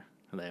singer?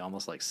 And they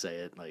almost, like, say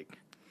it, like,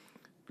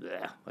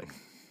 yeah, like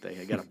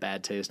they got a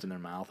bad taste in their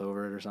mouth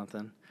over it or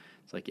something.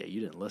 It's like, yeah, you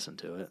didn't listen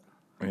to it.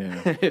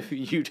 Yeah. if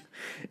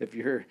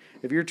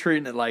you're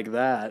treating it like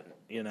that,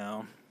 you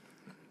know.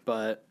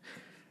 But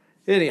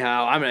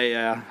anyhow,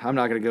 I'm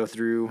not going to go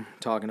through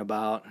talking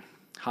about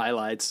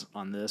highlights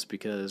on this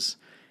because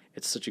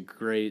it's such a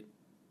great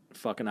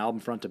fucking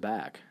album front to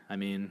back. I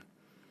mean,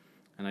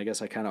 and I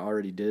guess I kind of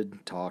already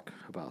did talk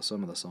about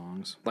some of the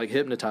songs. Like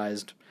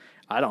Hypnotized,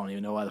 I don't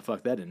even know why the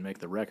fuck that didn't make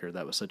the record.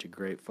 That was such a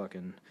great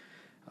fucking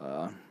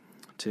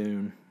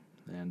tune.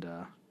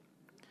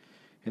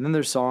 And then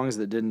there's songs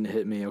that didn't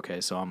hit me. Okay,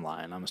 so I'm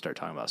lying. I'm going to start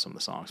talking about some of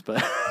the songs.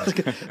 But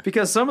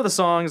because some of the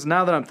songs,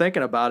 now that I'm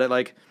thinking about it,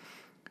 like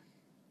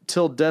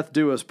Till Death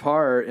Do Us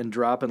Part and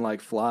Dropping Like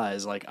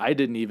Flies, like I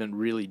didn't even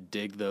really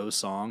dig those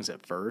songs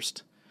at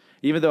first.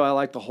 Even though I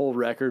liked the whole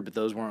record, but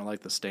those weren't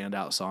like the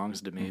standout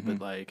songs to me. But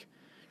like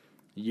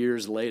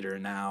years later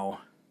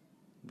now,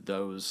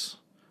 those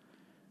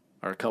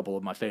are a couple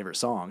of my favorite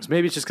songs.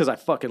 Maybe it's just because I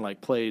fucking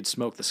like played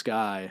Smoke the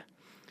Sky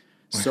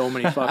so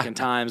many fucking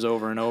times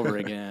over and over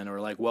again, or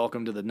like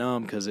Welcome to the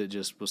Numb because it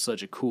just was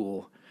such a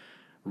cool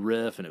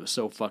riff and it was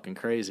so fucking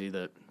crazy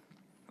that,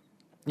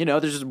 you know,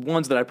 there's just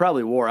ones that I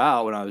probably wore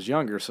out when I was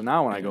younger. So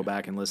now when I go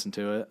back and listen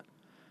to it,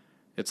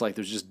 it's like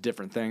there's just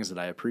different things that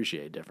I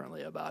appreciate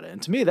differently about it.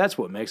 And to me, that's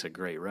what makes a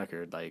great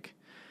record. Like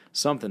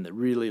something that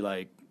really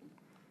like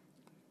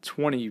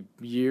 20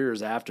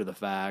 years after the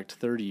fact,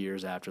 30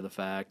 years after the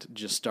fact,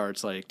 just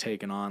starts like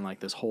taking on like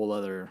this whole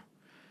other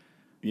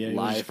you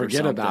just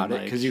forget about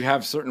it because you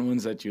have certain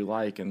ones that you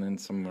like and then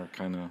some are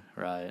kind of...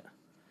 Right.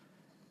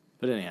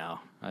 But anyhow,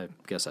 I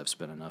guess I've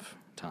spent enough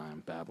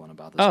time babbling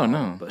about this. Oh, album,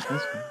 no.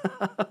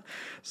 But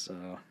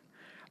so,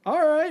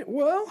 all right,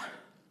 well.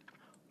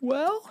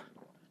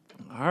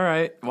 All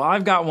right. Well,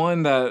 I've got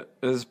one that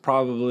is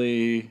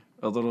probably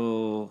a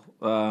little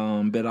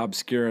bit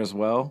obscure as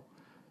well.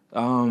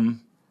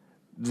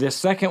 The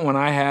second one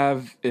I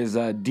have is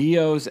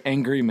Dio's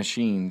Angry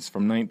Machines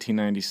from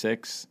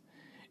 1996.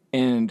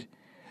 And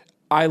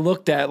I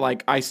looked at,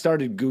 like, I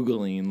started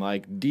Googling,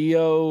 like,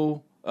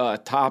 Dio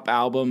top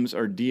albums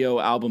or Dio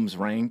albums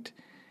ranked.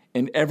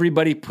 And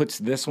everybody puts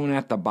this one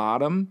at the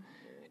bottom.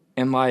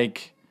 And,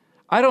 like,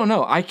 I don't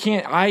know.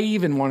 I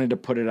even wanted to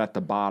put it at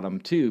the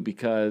bottom, too,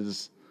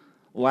 because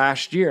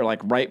last year, like,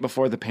 right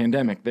before the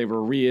pandemic, they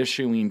were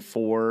reissuing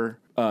 4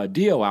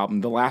 Dio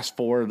album, the last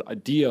 4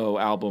 Dio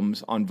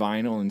albums on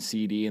vinyl and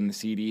CD, and the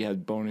CD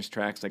had bonus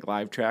tracks, like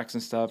live tracks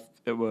and stuff.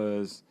 It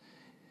was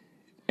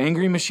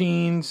Angry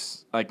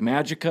Machines, like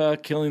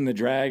Magica, Killing the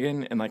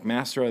Dragon, and like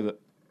Master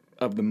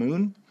of the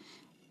Moon.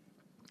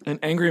 And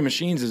Angry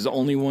Machines is the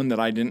only one that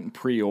I didn't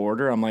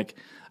pre-order. I'm like,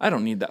 I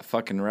don't need that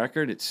fucking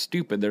record. It's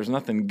stupid. There's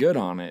nothing good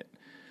on it.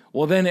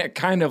 Well, then it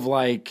kind of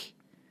like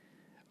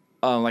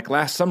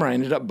last summer, I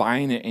ended up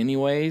buying it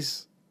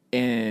anyways,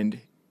 and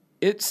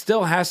it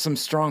still has some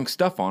strong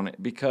stuff on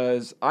it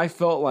because I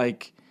felt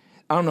like,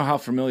 I don't know how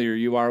familiar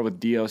you are with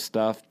Dio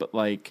stuff, but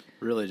like,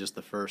 Really, just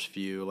the first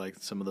few, like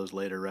some of those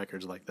later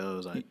records, like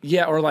those.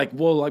 yeah, or like,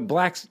 well,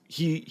 like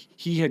he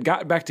had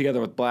got back together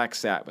with Black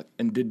Sabbath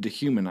and did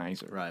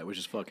Dehumanizer. Right, which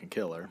is fucking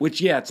killer.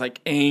 Which, yeah, it's like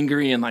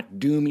angry and like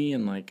doomy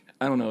and like,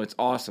 I don't know, it's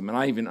awesome. And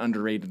I even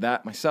underrated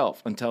that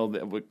myself until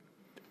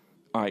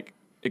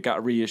it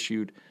got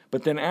reissued.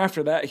 But then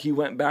after that, he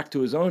went back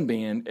to his own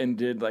band and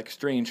did like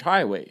Strange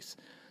Highways.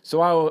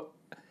 So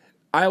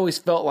I always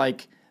felt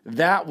like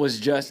that was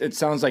just, it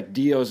sounds like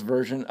Dio's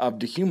version of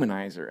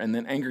Dehumanizer. And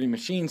then Angry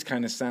Machines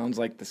kind of sounds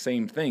like the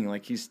same thing.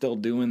 Like he's still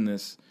doing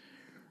this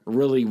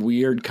really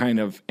weird kind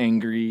of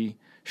angry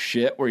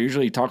shit where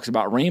usually he talks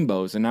about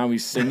rainbows and now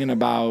he's singing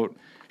about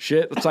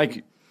shit. It's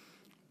like,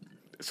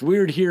 it's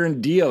weird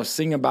hearing Dio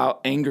sing about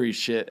angry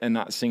shit and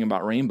not sing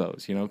about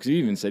rainbows, you know, because he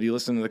even said he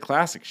listened to the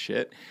classic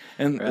shit.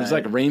 And it's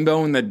like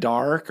Rainbow in the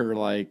Dark or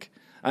like,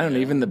 I don't know,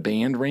 even the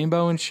band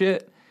Rainbow and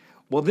shit.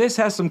 Well, this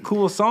has some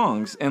cool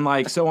songs. And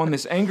like, so on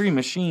this Angry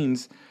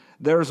Machines,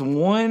 there's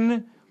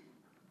one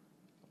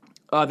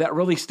that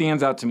really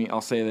stands out to me.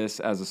 I'll say this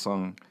as a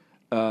song.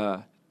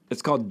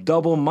 It's called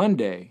Double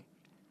Monday.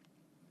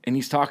 And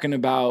he's talking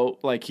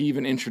about, like, he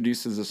even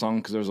introduces the song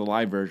because there's a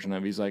live version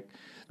of it. He's like,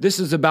 this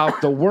is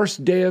about the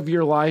worst day of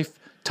your life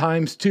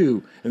times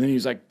 2. And then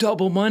he's like,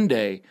 Double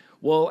Monday.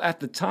 Well, at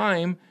the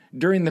time,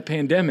 during the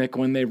pandemic,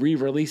 when they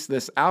re-released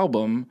this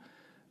album,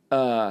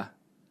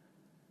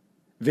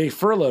 they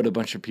furloughed a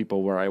bunch of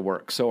people where I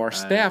work. So our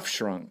staff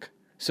shrunk.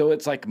 So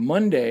it's like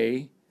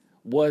Monday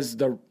was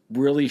the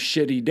really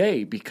shitty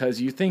day because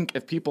you think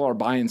if people are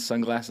buying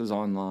sunglasses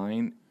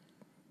online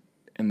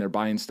and they're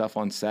buying stuff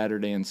on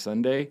Saturday and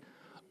Sunday,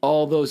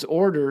 all those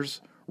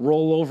orders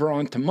roll over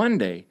onto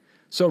Monday.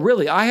 So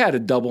really, I had a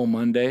double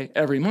Monday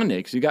every Monday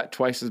because you got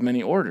twice as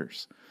many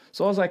orders.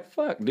 So I was like,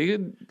 fuck,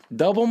 dude,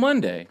 Double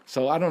Monday.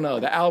 So I don't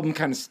know. The album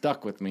kind of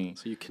stuck with me.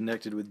 So you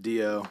connected with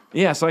Dio.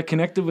 Yeah, so I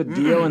connected with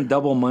Dio and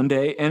Double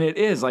Monday. And it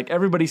is, like,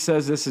 everybody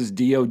says this is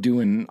Dio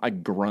doing,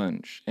 like,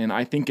 grunge. And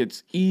I think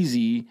it's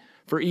easy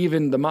for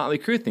even the Motley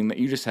Crue thing that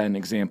you just had an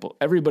example.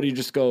 Everybody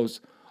just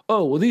goes,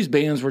 oh, well, these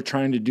bands were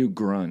trying to do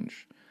grunge.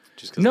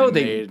 Just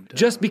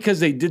because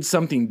they did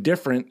something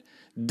different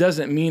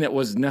doesn't mean it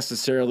was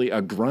necessarily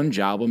a grunge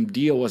album.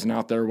 Dio wasn't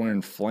out there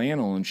wearing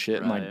flannel and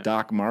shit and like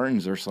Doc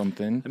Martens or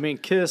something. I mean,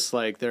 Kiss,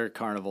 like, their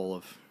Carnival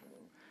of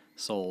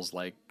Souls,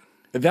 like,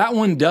 that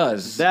one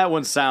does. that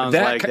one sounds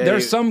like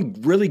there's some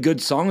really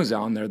good songs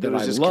on there that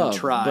I love,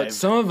 but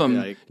some of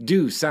them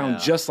do sound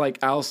just like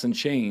Alice in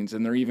Chains,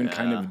 and they're even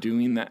kind of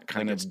doing that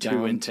kind of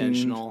too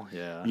intentional.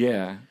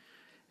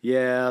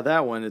 Yeah,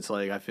 that one, it's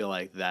like, I feel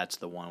like that's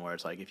the one where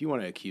it's like, if you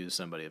want to accuse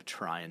somebody of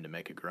trying to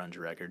make a grunge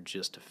record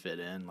just to fit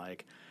in,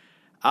 like,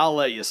 I'll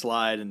let you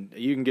slide, and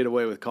you can get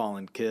away with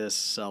calling Kiss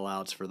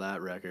sellouts for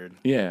that record.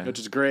 Yeah. Which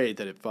is great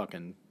that it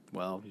fucking,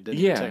 well,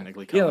 didn't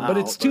technically come out. Yeah, but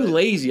it's too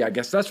lazy, I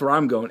guess. That's where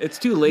I'm going. It's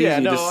too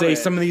lazy to say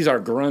some of these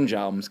are grunge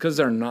albums, because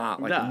they're not.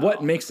 Like,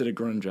 what makes it a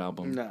grunge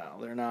album? No,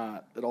 they're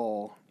not at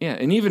all. Yeah,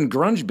 and even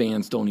grunge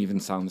bands don't even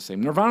sound the same.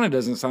 Nirvana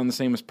doesn't sound the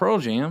same as Pearl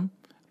Jam.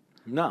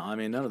 No, I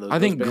mean, none of those. I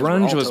think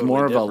grunge was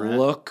more of a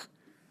look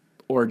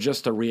or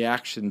just a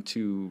reaction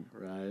to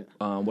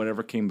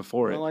whatever came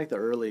before it. Like the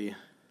early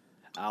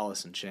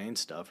Alice in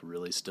Chains stuff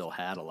really still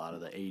had a lot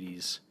of the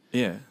 80s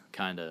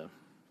kind of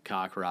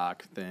cock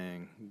rock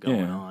thing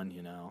going on,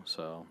 you know,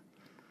 so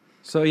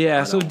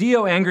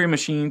Dio, Angry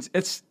Machines,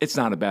 it's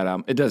not a bad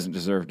album. It doesn't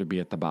deserve to be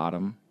at the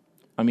bottom.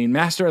 I mean,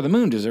 Master of the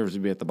Moon deserves to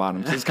be at the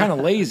bottom. So it's kind of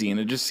lazy, and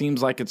it just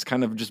seems like it's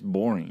kind of just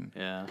boring.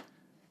 Yeah.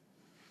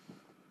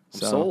 I'm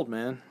sold,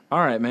 man. All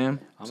right, man.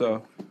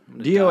 I'm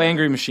Dio,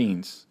 Angry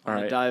Machines. All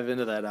right, dive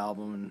into that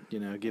album and, you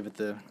know, give it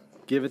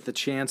the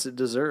chance it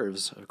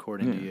deserves,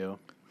 according to you.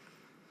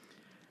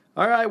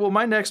 All right, well,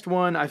 my next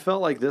one, I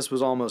felt like this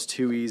was almost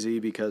too easy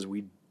because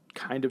we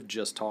kind of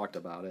just talked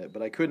about it,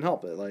 but I couldn't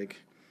help it.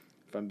 Like,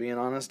 if I'm being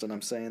honest and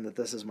I'm saying that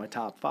this is my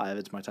top 5,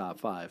 it's my top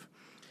 5.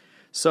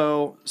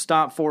 So,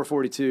 Stomp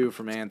 442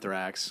 from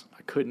Anthrax.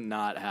 I could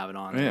not have it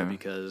on there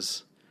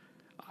because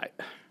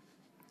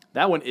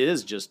that one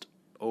is just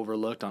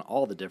overlooked on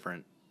all the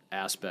different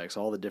aspects,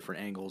 all the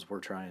different angles we're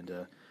trying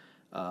to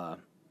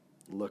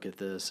look at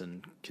this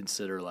and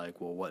consider, like,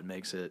 well, what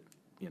makes it,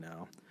 you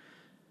know,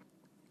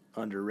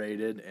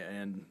 underrated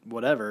and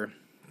whatever.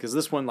 Because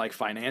this one, like,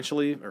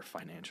 financially, well,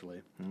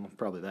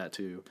 probably that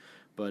too,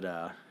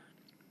 but,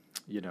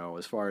 you know,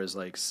 as far as,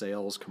 like,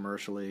 sales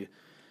commercially,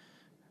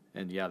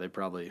 and yeah, they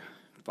probably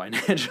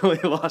financially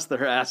lost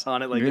their ass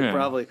on it. Like, they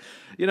probably,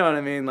 you know what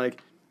I mean?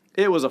 Like,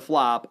 it was a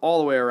flop all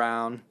the way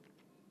around.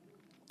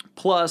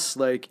 Plus,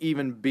 like,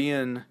 even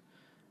being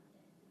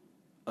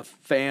a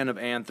fan of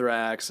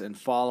Anthrax and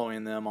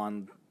following them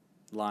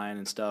online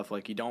and stuff,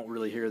 like, you don't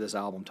really hear this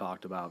album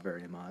talked about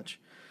very much.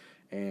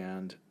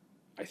 And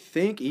I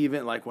think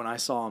even like when I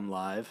saw them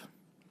live,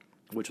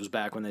 which was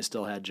back when they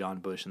still had John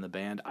Bush in the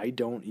band, I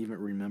don't even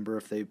remember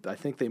if I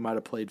think they might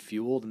have played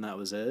Fueled and that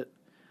was it.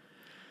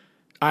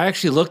 I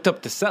actually looked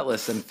up the set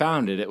list and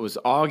found it. It was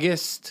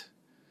August.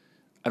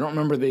 I don't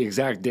remember the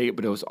exact date,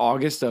 but it was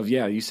August of,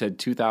 you said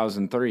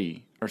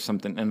 2003 or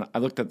something. And I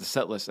looked at the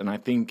set list and I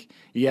think,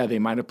 they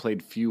might have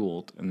played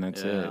Fueled and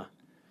that's it.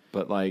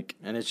 But like,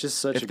 and it's just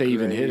such if a they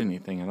even great hit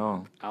anything at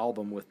all.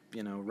 album with,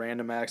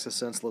 Random Acts of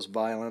Senseless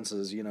Violence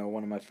is,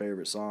 one of my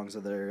favorite songs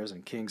of theirs,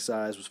 and King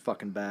Size was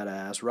fucking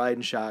badass.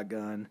 Riding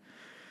Shotgun,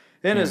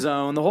 In His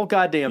Own, the whole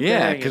goddamn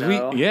thing. Because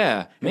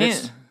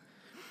man.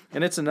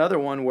 And it's another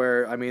one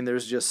where, I mean,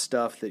 there's just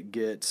stuff that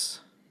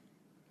gets,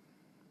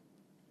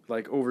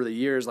 like, over the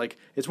years, like,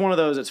 it's one of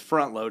those that's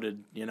front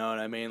loaded, you know what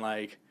I mean?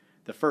 Like,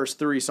 the first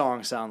 3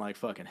 songs sound like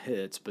fucking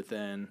hits, but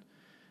then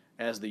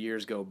as the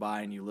years go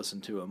by and you listen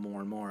to it more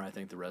and more, I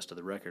think the rest of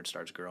the record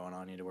starts growing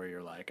on you to where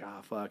you're like,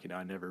 fuck,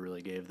 I never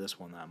really gave this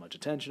one that much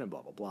attention and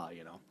blah, blah, blah,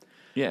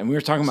 Yeah, and we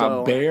were talking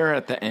about Bear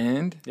at the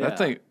end.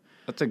 Yeah.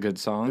 That's a good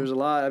song. There's a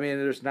lot. I mean,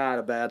 there's not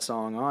a bad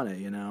song on it,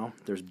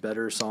 There's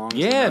better songs.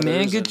 Yeah, than man,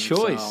 others, good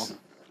choice. So,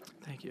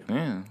 thank you.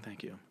 Yeah.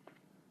 Thank you.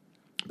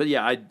 But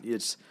yeah, I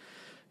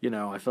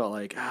felt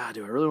like,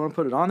 do I really want to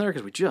put it on there?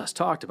 Because we just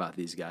talked about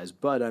these guys.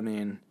 But, I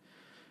mean,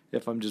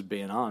 if I'm just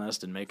being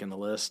honest and making the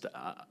list,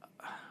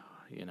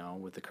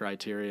 with the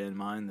criteria in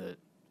mind that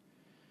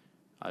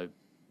I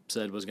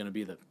said was going to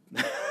be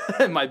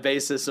my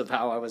basis of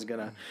how I was going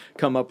to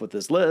come up with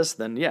this list,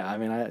 then I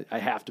mean, I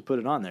have to put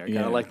it on there. Kind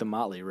of like the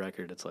Motley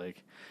record. It's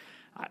like,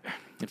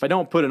 if I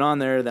don't put it on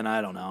there, then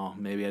I don't know.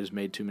 Maybe I just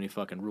made too many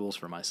fucking rules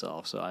for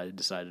myself, so I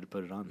decided to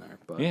put it on there.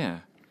 But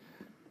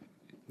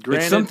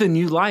it's something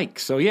you like.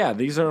 So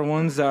these are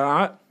ones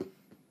that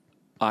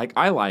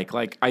I like.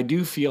 Like, I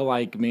do feel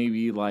like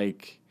maybe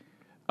like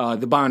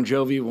the Bon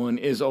Jovi one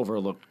is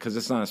overlooked because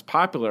it's not as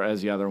popular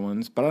as the other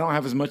ones, but I don't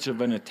have as much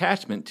of an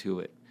attachment to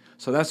it.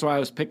 So that's why I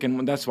was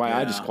picking. That's why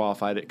I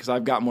disqualified it, because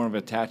I've got more of an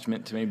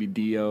attachment to maybe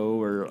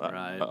Dio or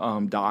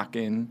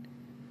Dokken,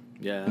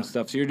 and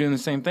stuff. So you're doing the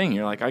same thing.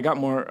 You're like, I got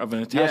more of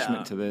an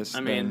attachment to this. I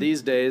mean,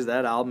 these days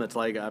that album, it's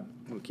like I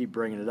keep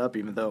bringing it up,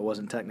 even though it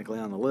wasn't technically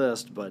on the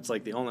list. But it's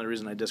like the only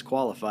reason I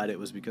disqualified it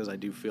was because I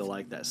do feel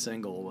like that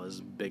single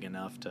was big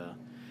enough to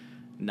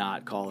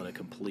not call it a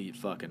complete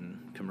fucking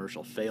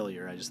commercial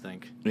failure. I just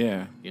think,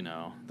 the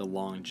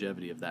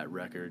longevity of that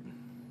record,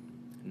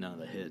 none of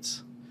the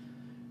hits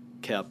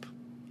kept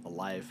a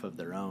life of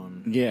their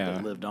own.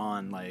 That lived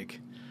on,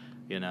 like,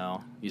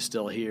 you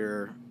still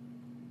hear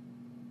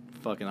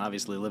fucking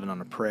obviously Living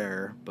on a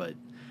Prayer, but,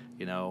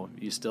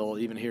 you still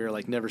even hear,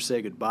 like, Never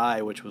Say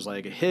Goodbye, which was,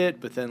 like, a hit,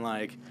 but then,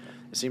 like,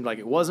 it seemed like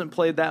it wasn't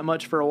played that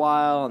much for a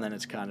while, and then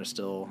it's kind of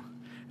still,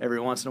 every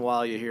once in a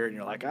while you hear it, and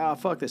you're like,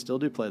 fuck, they still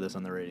do play this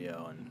on the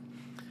radio, and,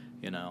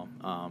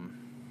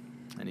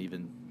 and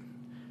even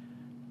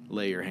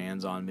Lay Your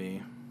Hands on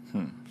Me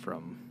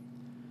from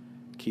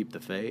Keep the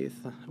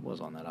Faith. It was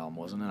on that album,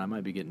 wasn't it? I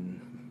might be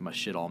getting my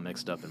shit all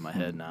mixed up in my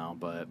head now,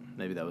 but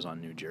maybe that was on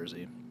New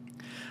Jersey.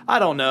 I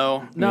don't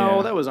know.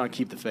 No, that was on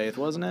Keep the Faith,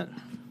 wasn't it?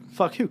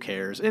 Fuck, who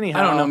cares? Anyhow,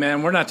 I don't know,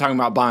 man. We're not talking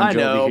about Bon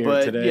Jovi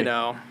here today. I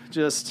know, but,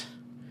 just,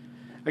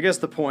 I guess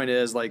the point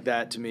is, like,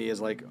 that to me is,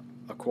 like,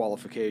 a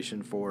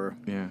qualification for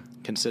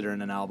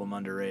considering an album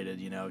underrated,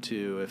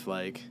 too, if,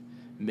 like,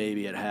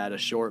 maybe it had a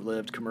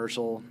short-lived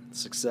commercial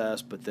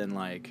success, but then,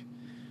 like,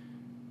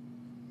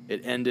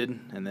 it ended,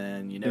 and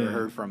then you never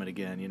heard from it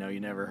again. You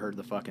never heard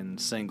the fucking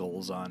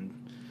singles on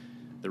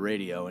the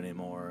radio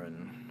anymore,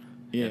 and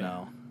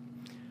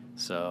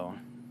so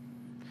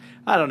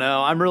I don't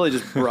know. I'm really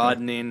just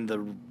broadening the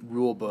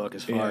rule book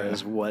as far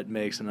as what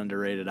makes an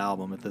underrated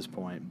album at this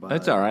point. But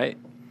that's all right.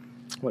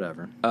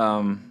 Whatever.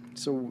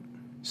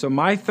 So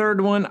my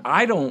third one,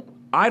 I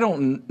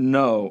don't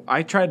know.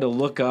 I tried to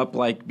look up,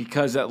 like,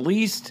 because at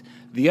least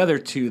the other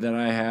two that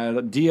I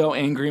had, Dio,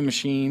 Angry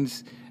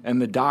Machines,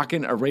 and the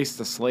Dokken, Erase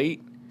the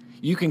Slate,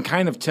 you can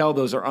kind of tell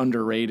those are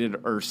underrated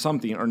or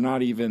something, or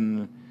not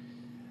even.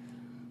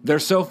 They're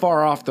so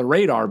far off the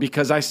radar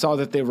because I saw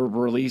that they were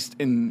released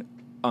in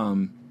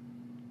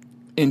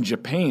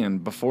Japan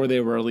before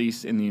they were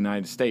released in the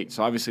United States.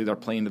 So obviously they're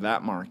playing to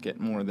that market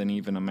more than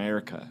even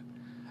America.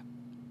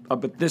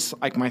 But this,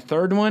 like, my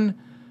third one,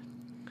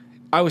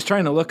 I was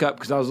trying to look up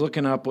because I was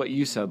looking up what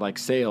you said, like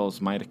sales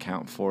might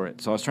account for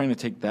it. So I was trying to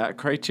take that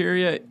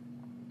criteria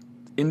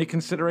into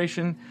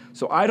consideration.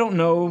 So I don't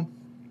know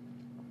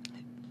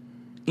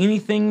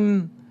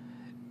anything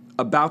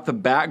about the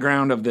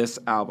background of this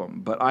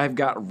album, but I've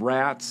got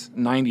Rat's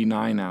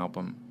 99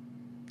 album.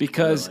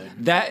 Because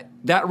that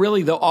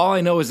really, though, all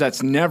I know is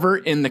that's never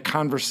in the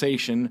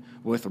conversation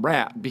with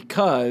Rat.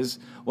 Because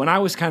when I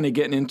was kind of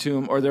getting into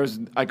him, or there's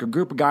like a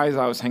group of guys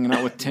I was hanging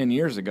out with 10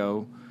 years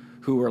ago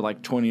who were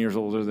like 20 years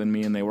older than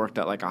me, and they worked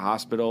at like a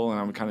hospital, and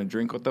I would kind of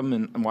drink with them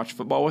and watch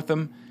football with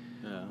them.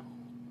 Yeah.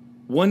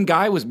 One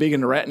guy was big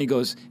into Rat, and he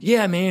goes,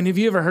 "Yeah, man, have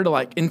you ever heard of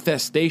like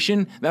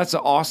Infestation? That's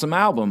an awesome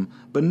album."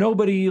 But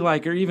nobody,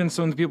 like, or even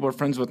some of the people we're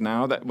friends with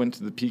now that went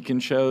to the Pekin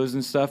shows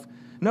and stuff,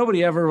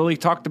 nobody ever really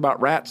talked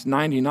about Rat's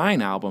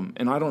 99 album.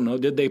 And I don't know,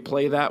 did they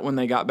play that when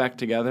they got back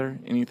together?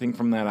 Anything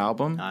from that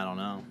album? I don't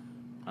know.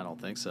 I don't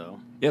think so.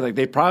 Yeah, like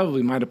they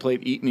probably might have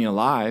played Eat Me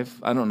Alive.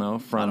 I don't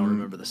know. I don't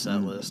remember the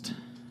set list.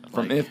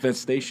 From Like,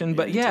 Infestation.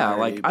 But yeah,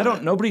 entirely, like,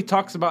 but nobody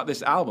talks about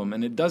this album,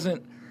 and it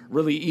doesn't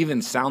really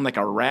even sound like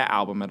a Rat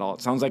album at all.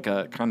 It sounds like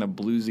a kind of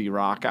bluesy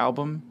rock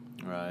album.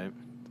 Right.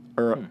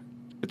 Or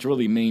it's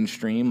really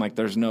mainstream. Like,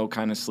 there's no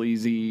kind of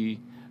sleazy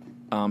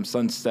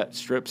Sunset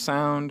Strip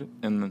sound.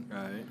 And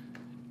Right.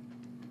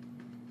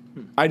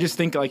 I just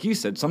think, like you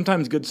said,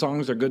 sometimes good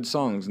songs are good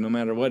songs, no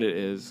matter what it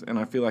is. And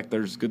I feel like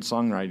there's good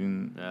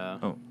songwriting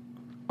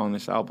on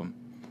this album.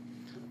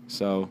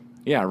 So,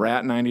 yeah,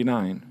 Rat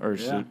 99. Or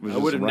Yeah. was I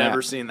would have Rat.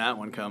 never seen that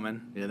one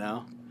coming, you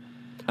know?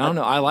 I don't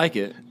know. I like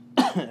it.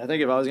 I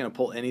think if I was going to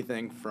pull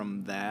anything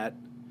from that,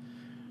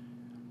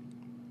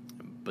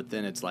 but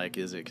then it's like,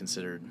 is it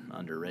considered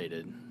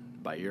underrated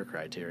by your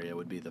criteria,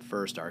 would be the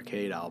first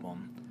Arcade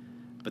album.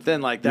 But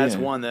then, like, that's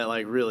Yeah. one that,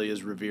 like, really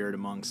is revered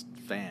amongst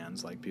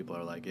fans. Like, people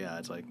are like, yeah,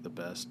 it's, like, the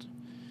best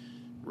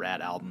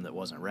Rat album that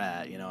wasn't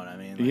Rat, you know what I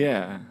mean? Like,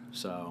 Yeah.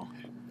 So,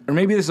 Or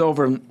maybe this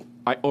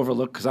I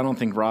overlooked because I don't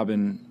think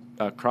Robin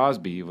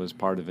Crosby was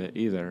part of it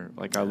either.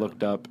 Like, I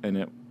looked up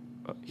and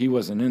he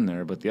wasn't in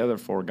there, but the other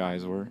four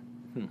guys were.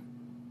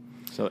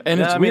 So, and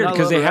Yeah, it's I mean, weird I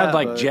because love they had Rat,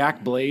 like but-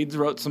 Jack Blades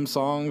wrote some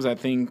songs. I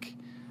think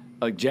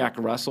like Jack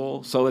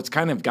Russell. So it's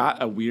kind of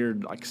got a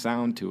weird like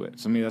sound to it.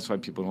 So maybe that's why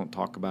people don't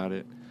talk about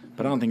it.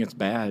 But I don't think it's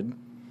bad.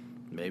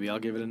 maybe I'll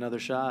give it another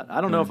shot. I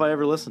don't know if I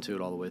ever listened to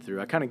it all the way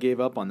through. I kind of gave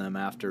up on them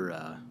after,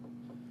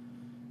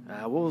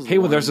 what was Hey,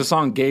 the well, there's one? a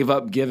song "Gave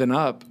Up, Given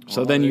Up."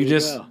 So Oh, then there you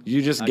just go.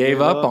 you just I gave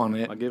gave up on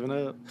it. I given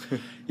up.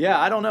 Yeah,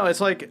 I don't know.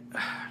 It's like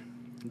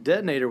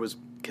Detonator was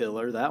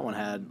killer. That one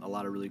had a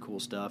lot of really cool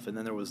stuff. And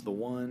then there was the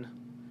one.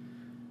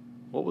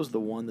 What was the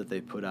one that they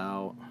put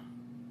out?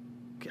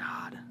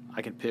 God,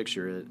 I can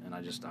picture it, and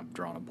I'm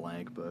drawing a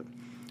blank, but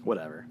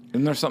whatever.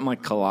 Isn't there something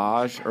like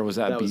Collage, or was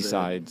that, That was it.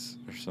 B-sides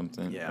or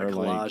something? Yeah, or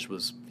Collage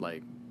was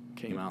like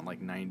came out in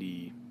like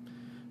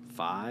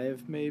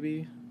 '95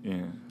 maybe.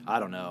 Yeah.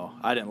 I don't know.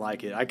 I didn't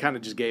like it. I kind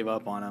of just gave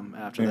up on them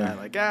after Yeah. that.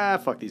 Like,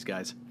 fuck these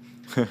guys.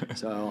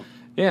 So,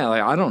 Yeah,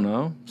 like I don't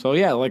know. So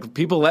yeah, like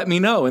people let me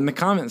know in the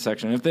comment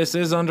section if this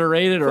is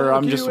underrated or Fuck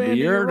I'm just you, Andy,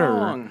 you're weird or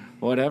wrong.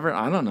 whatever.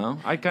 I don't know.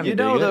 I kind of you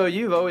know, dig though, it.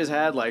 you've always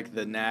had like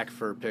the knack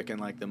for picking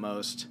like the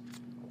most,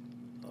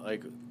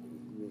 like,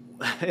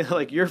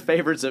 like your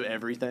favorites of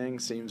everything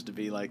seems to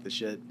be like the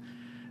shit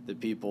that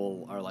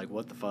people are like,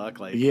 what the fuck?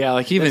 Like, Yeah,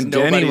 like even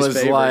that's Denny nobody's was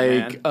favorite,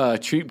 like man.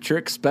 Cheap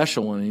Trick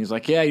special one. He's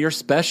like, yeah, you're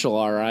special,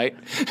 all right.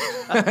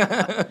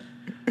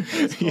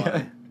 That's funny.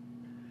 Yeah.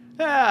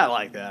 Yeah, I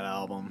like that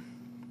album.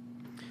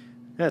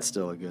 That's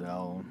still a good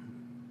album.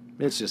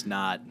 It's just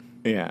not.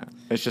 Yeah,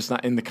 it's just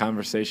not in the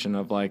conversation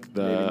of like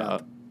Maybe the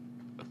not.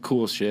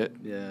 cool shit.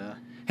 Yeah.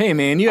 Hey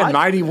man, you had I-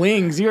 Mighty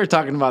Wings. You were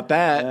talking about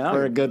that Yeah,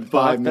 for a good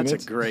fuck, 5 minutes.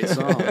 That's a great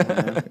song,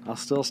 man. I'll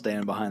still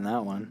stand behind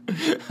that one.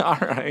 all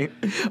right.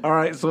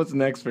 So what's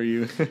next for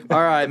you? All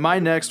right, my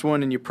next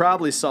one, and you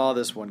probably saw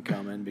this one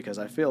coming because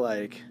I feel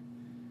like,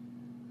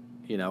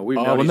 you know, we've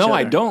Oh, known well, each no, other.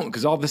 I don't,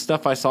 because all the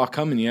stuff I saw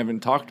coming you haven't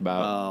talked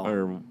about Oh.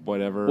 or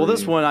whatever. Well,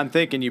 this one I'm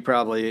thinking you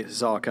probably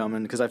saw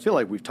coming because I feel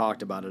like we've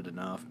talked about it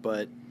enough.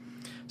 But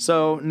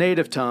so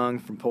Native Tongue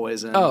from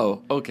Poison.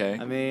 Oh, okay.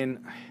 I mean,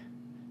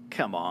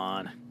 come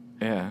on.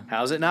 Yeah.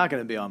 How's it not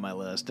going to be on my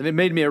list? And it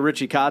made me a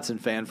Richie Kotzen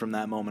fan from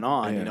that moment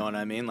on. Yeah. You know what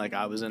I mean? Like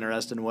I was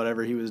interested in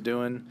whatever he was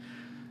doing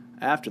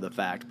after the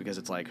fact because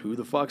it's like, who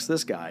the fuck's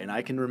this guy? And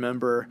I can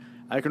remember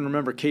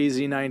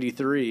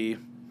KZ93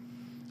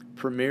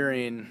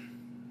 premiering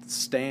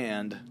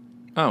Stand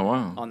Oh,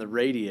 wow. on the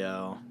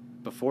radio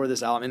before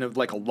this album, and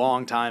like a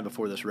long time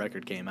before this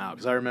record came out.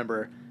 Because I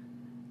remember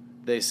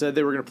they said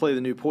they were going to play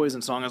the new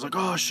Poison song. I was like,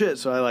 oh shit!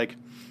 So I like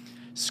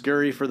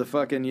scurry for the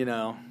fucking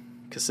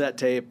cassette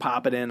tape,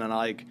 pop it in, and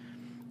I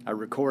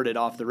record it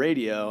off the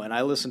radio, and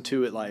I listened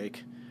to it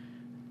like,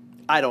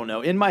 I don't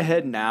know. In my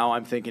head now,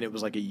 I'm thinking it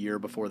was like a year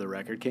before the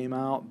record came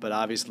out. But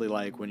obviously,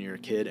 like when you're a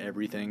kid,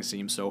 everything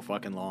seems so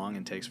fucking long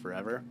and takes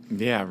forever.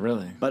 Yeah,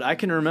 really. But I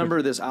can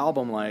remember this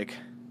album like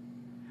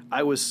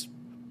I was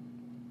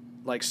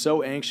like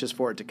so anxious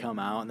for it to come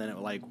out, and then it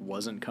like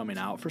wasn't coming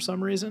out for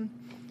some reason,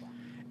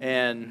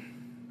 and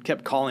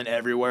kept calling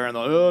everywhere, and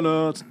they're like, oh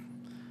no, it's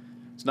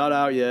not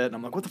out yet. And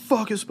I'm like, what the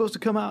fuck is supposed to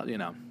come out?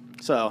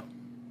 So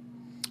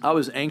I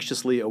was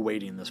anxiously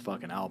awaiting this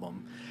fucking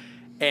album,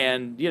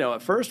 and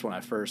at first when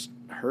I first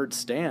heard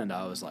Stand,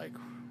 I was like,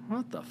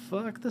 what the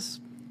fuck? This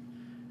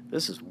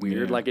is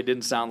weird. Yeah. Like it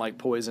didn't sound like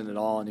Poison at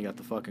all, and you got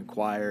the fucking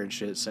choir and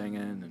shit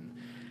singing, and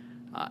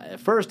at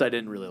first I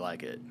didn't really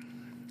like it.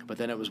 But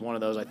then it was one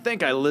of those, I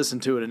think I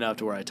listened to it enough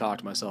to where I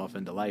talked myself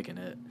into liking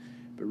it.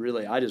 But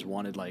really, I just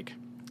wanted, like,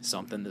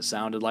 something that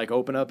sounded like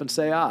Open Up and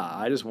Say Ah.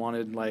 I just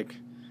wanted, like,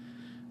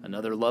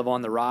 another Love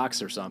on the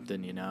Rocks or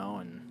something,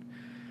 And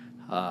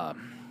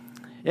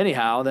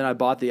anyhow, then I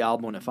bought the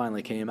album when it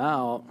finally came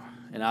out.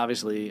 And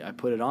obviously, I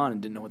put it on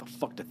and didn't know what the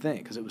fuck to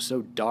think because it was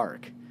so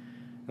dark.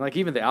 And, like,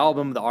 even the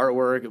album, the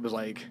artwork, it was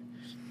like,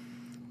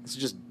 it's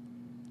just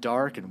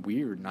dark and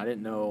weird, and I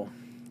didn't know,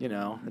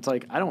 it's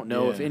like, I don't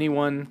know if Yeah.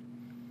 anyone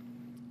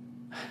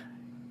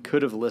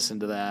could have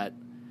listened to that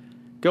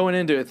going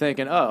into it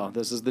thinking, oh,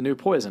 this is the new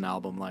Poison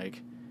album.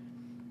 Like,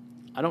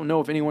 I don't know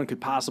if anyone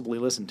could possibly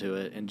listen to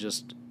it and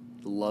just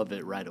love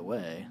it right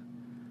away.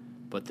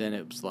 But then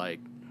it was like,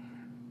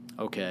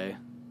 okay,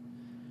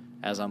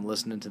 as I'm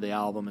listening to the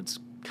album, it's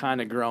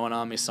kind of growing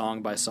on me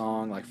song by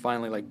song. Like,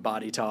 finally, like,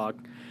 Body Talk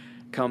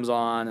comes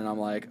on, and I'm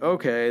like,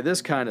 okay,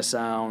 this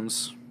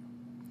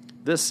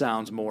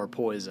sounds more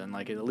Poison.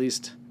 Like,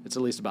 it's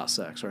at least about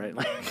sex, right?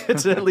 Like,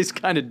 it's at least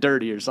kind of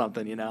dirty or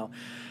something, It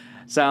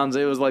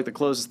was like the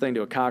closest thing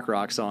to a cock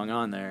rock song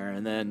on there.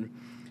 And then,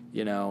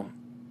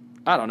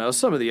 I don't know,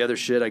 some of the other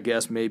shit, I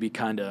guess, maybe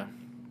kind of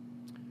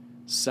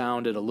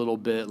sounded a little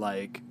bit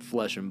like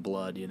Flesh and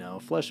Blood,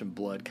 Flesh and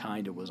Blood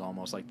kind of was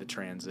almost like the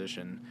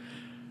transition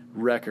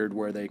record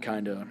where they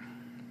kind of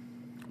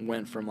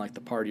went from like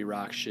the party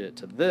rock shit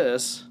to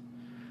this.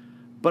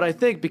 But I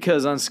think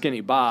because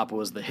Unskinny Bop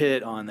was the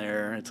hit on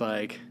there, it's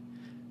like,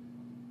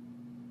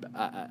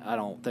 I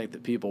don't think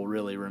that people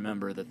really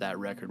remember that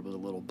record was a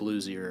little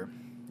bluesier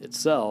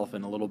itself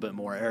and a little bit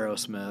more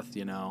Aerosmith,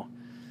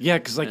 Yeah,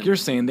 because like you're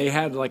saying, they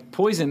had like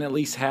Poison at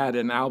least had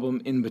an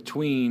album in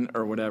between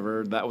or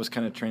whatever that was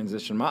kind of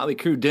transition. Motley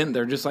Crue didn't.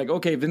 They're just like,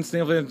 okay, Vince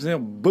Neil,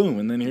 boom,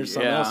 and then here's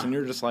something else, and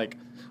you're just like,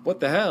 what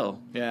the hell?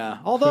 Yeah.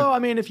 Although, I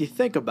mean, if you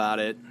think about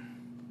it,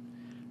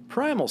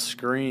 Primal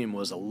Scream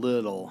was a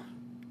little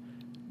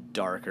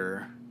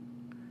darker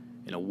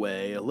in a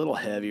way, a little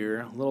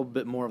heavier, a little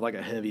bit more of like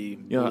a heavy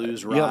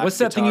blues rock. Yeah, what's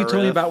that thing you told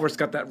me riff. about where it's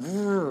got that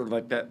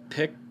like that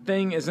pick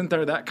thing? Isn't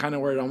there that kind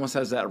of where it almost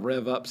has that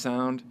rev up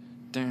sound?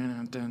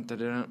 Yeah,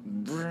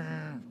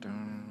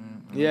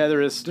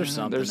 there's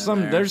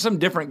something. There's some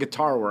different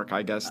guitar work,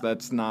 I guess,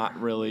 that's not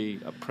really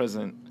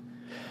present.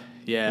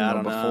 Yeah, I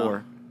don't before.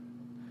 know.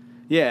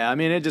 Yeah, I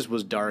mean, it just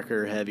was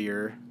darker,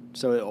 heavier.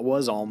 So it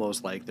was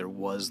almost like there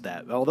was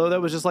that. Although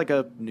that was just like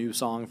a new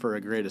song for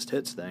a greatest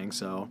hits thing.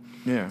 So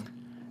Yeah.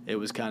 it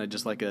was kind of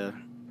just like a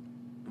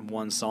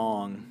one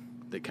song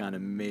that kind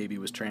of maybe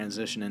was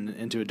transitioning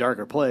into a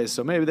darker place.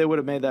 So maybe they would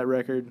have made that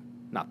record.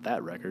 Not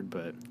that record,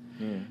 but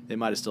they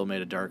might have still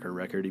made a darker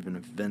record even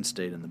if Vince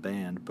stayed in the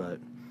band. But,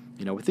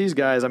 with these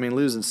guys, I mean,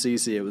 losing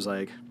Cece, it was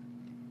like,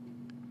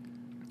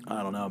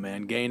 I don't know,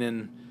 man.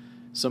 Gaining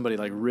somebody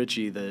like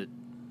Richie that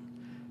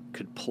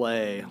could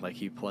play like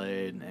he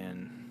played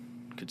and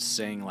could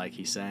sing like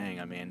he sang.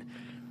 I mean,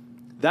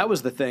 that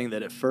was the thing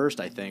that at first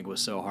I think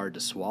was so hard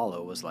to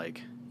swallow was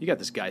like, you got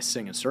this guy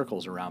singing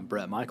circles around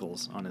Bret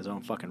Michaels on his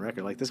own fucking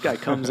record. Like, this guy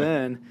comes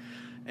in,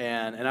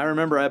 and I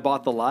remember I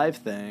bought the live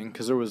thing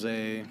because there was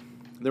a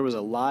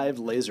live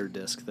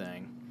Laserdisc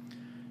thing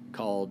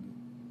called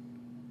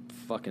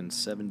fucking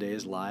 7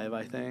 Days Live,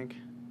 I think.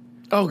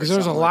 Oh, because there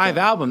was a live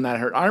album that I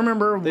heard. I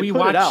remember They we put it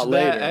watched out that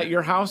later. at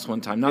your house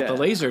one time. Not the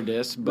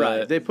Laserdisc, but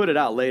right. They put it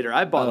out later.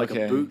 I bought like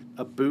Okay.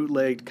 a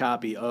bootlegged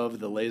copy of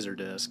the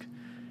Laserdisc.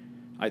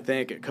 I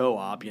think at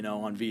Co-op,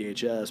 on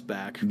VHS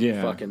back.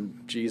 Yeah. Fucking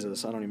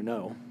Jesus, I don't even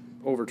know.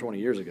 Over 20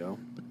 years ago.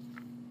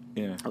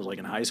 yeah. I was like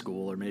in high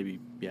school or maybe,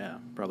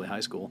 probably high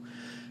school.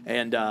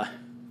 And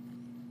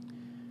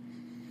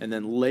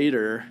then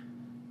later,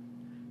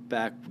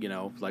 back,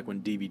 like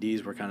when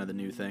DVDs were kind of the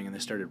new thing and they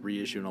started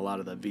reissuing a lot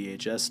of the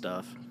VHS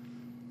stuff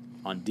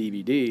on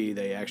DVD,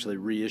 they actually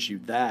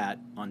reissued that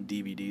on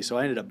DVD. So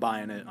I ended up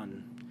buying it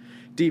on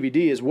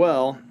DVD as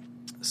well.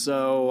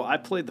 So I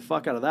played the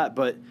fuck out of that.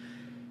 But,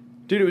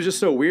 dude, it was just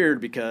so weird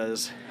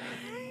because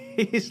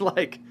he's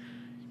like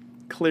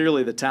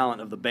clearly the talent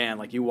of the band.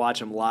 Like, you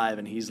watch him live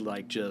and he's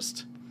like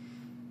just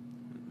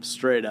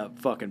straight up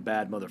fucking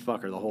bad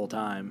motherfucker the whole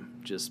time.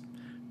 Just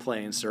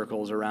playing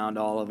circles around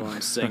all of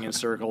them, singing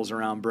circles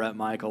around Bret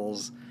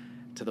Michaels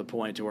to the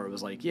point to where it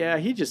was like, yeah,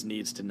 he just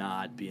needs to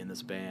not be in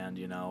this band,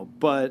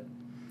 But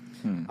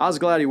I was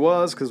glad he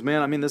was because,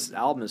 man, I mean, this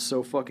album is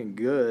so fucking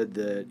good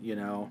that,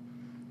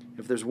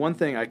 if there's one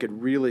thing I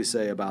could really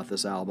say about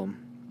this album,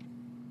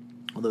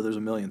 although there's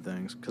a million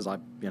things, because I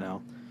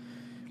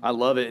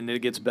love it and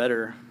it gets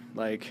better.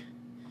 Like,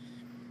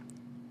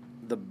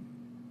 the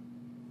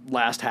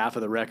last half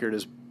of the record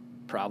is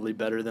probably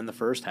better than the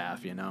first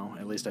half,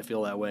 At least I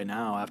feel that way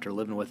now after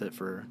living with it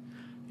for,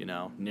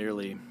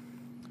 nearly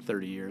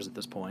 30 years at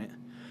this point.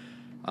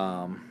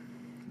 God,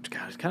 it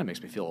kind of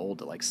makes me feel old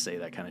to, like, say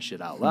that kind of shit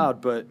out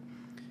loud, but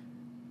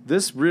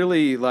this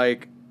really,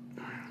 like,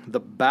 the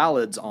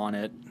ballads on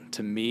it,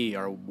 to me,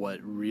 are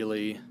what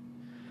really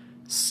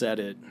set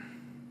it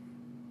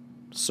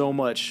so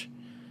much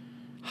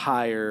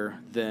higher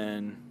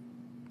than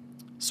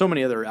so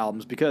many other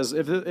albums, because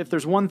if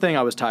there's one thing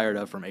I was tired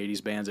of from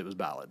 80s bands, it was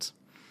ballads.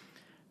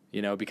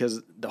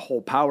 Because the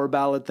whole power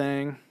ballad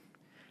thing,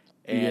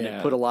 and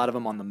it put a lot of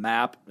them on the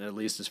map, at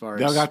least as far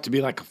as... They got to be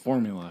like a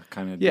formula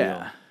kind of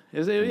deal.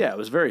 It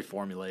was very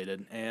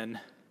formulated, and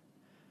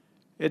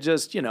it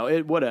just,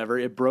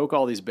 it broke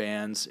all these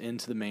bands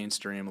into the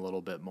mainstream a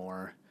little bit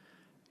more,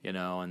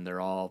 and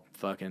they're all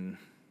fucking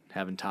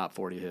having top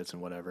 40 hits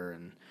and whatever,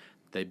 and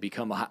they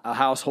become a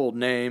household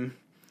name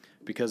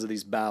because of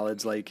these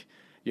ballads. Like,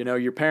 You know,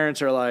 your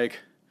parents are like,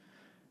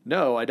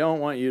 no, I don't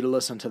want you to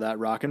listen to that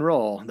rock and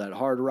roll. That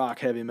hard rock,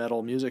 heavy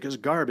metal music is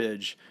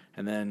garbage.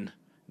 And then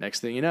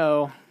next thing you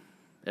know,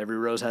 Every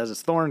Rose Has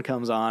Its Thorn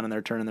comes on and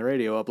they're turning the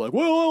radio up like,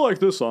 well, I like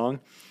this song.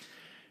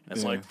 And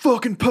it's like,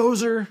 fucking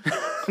poser.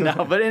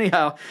 No, but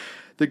anyhow,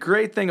 the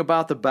great thing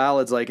about the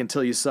ballads like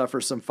Until You Suffer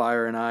Some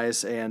Fire and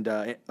Ice and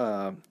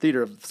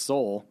Theater of the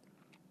Soul,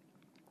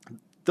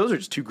 those are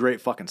just two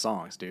great fucking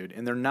songs, dude.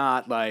 And they're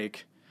not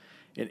like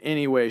in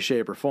any way,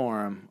 shape, or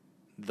form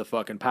the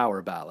fucking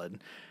power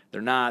ballad.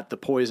 They're not the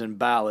Poison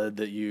ballad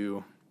that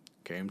you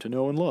came to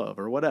know and love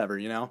or whatever,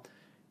 you know?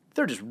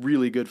 They're just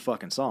really good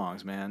fucking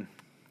songs, man.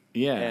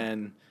 Yeah.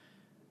 And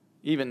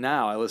even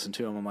now I listen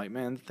to them, I'm like,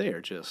 man, they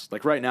are just...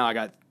 Like right now I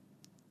got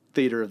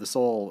Theater of the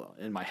Soul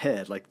in my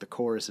head. Like the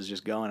chorus is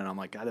just going and I'm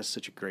like, God, that's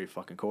such a great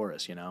fucking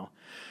chorus, you know?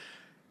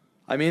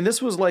 I mean,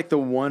 this was like the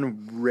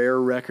one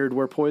rare record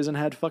where Poison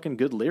had fucking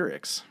good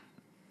lyrics.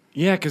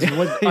 Yeah, because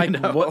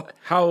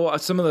how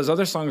some of those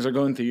other songs are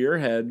going through your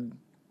head...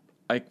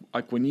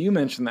 Like when you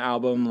mentioned the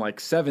album,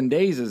 like 7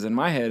 Days is in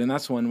my head, and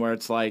that's one where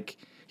it's like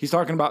he's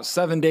talking about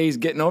 7 days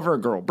getting over a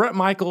girl. Bret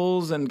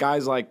Michaels and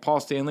guys like Paul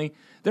Stanley,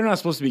 they're not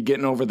supposed to be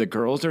getting over the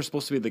girls. They're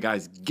supposed to be the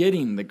guys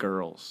getting the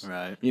girls,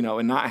 right? You know,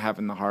 and not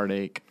having the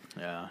heartache.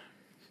 Yeah.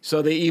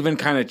 So they even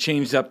kind of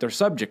changed up their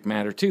subject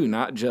matter too,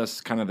 not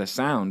just kind of the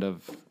sound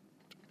of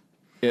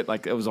it.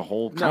 Like it was a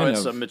whole kind of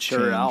it's a mature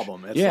change.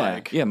 album.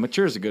 It's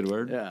mature is a good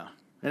word. Yeah.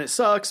 And it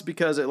sucks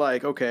because it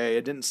like, okay,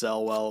 it didn't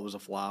sell well. It was a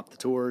flop. The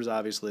tours,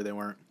 obviously, they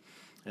weren't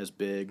as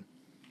big.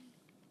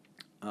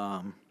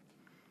 And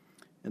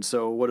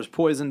so what does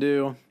Poison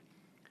do?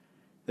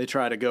 They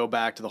try to go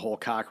back to the whole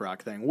cock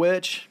rock thing,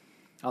 which,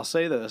 I'll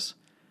say this,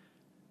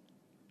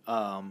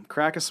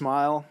 Crack a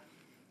Smile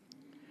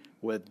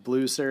with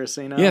Blue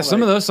Saraceno. Yeah,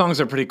 some of those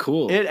songs are pretty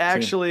cool. It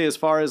actually, as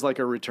far as like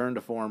a return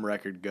to form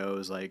record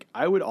goes, like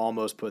I would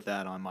almost put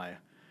that on my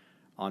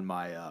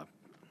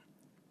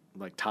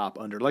like top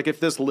under. Like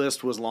if this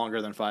list was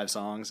longer than 5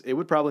 songs, it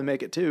would probably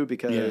make it too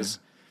because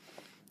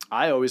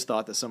I always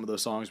thought that some of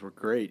those songs were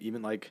great.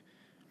 Even like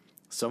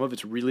some of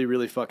it's really,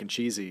 really fucking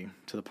cheesy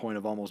to the point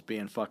of almost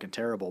being fucking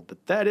terrible.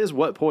 But that is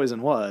what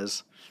Poison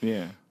was.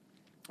 Yeah.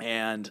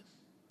 And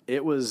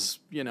it was,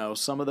 you know,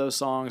 some of those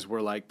songs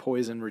were like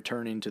Poison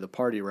returning to the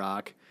party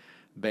rock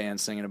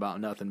band singing about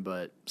nothing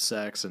but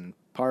sex and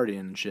partying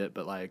and shit.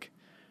 But like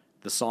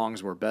the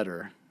songs were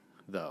better.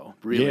 Though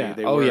really,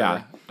 they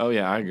were.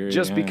 I agree.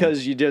 Just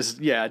because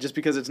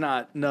it's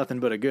not nothing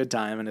but a good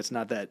time, and it's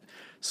not that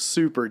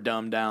super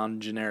dumbed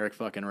down generic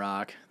fucking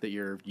rock that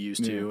you're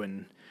used to,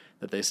 and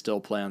that they still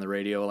play on the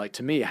radio. Like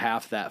to me,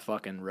 half that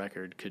fucking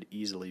record could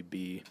easily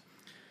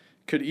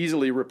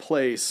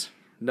replace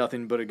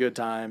Nothing But a Good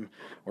Time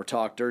or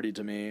Talk Dirty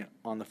to Me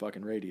on the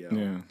fucking radio.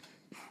 Yeah,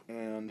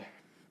 and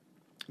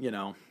you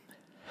know,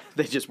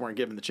 they just weren't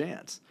given the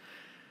chance.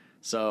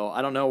 So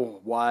I don't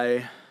know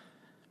why.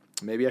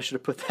 Maybe I should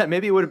have put that.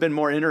 Maybe it would have been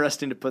more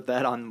interesting to put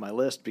that on my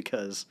list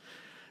because,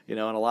 you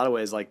know, in a lot of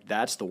ways, like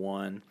that's the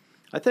one.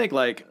 I think,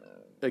 like,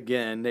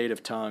 again,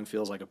 Native Tongue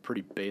feels like a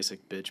pretty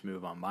basic bitch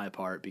move on my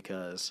part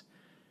because,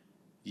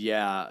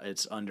 yeah,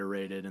 it's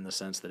underrated in the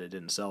sense that it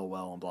didn't sell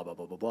well and blah, blah,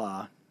 blah, blah,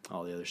 blah.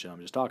 All the other shit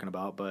I'm just talking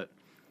about. But,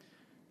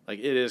 like,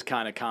 it is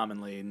kind of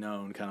commonly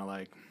known, kind of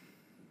like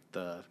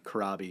the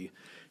Karabi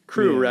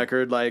Crew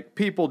record. Like,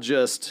 people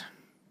just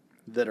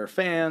that are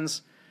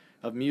fans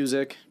of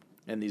music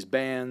and these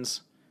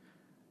bands,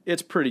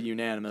 it's pretty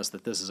unanimous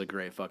that this is a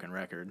great fucking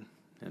record.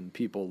 And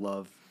people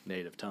love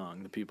Native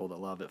Tongue. The people that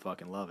love it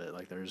fucking love it.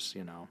 Like, there's,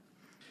 you know.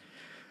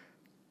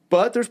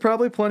 But there's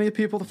probably plenty of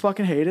people that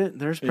fucking hate it.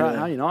 There's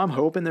probably, you know, I'm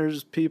hoping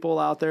there's people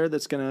out there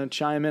that's going to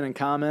chime in and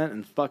comment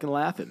and fucking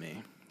laugh at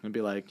me. And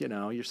be like, you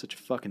know, you're such a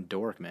fucking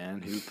dork,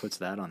 man. Who puts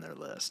that on their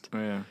list?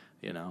 Yeah.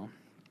 You know?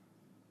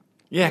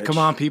 Yeah, come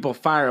on, people,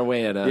 fire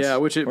away at us. Yeah,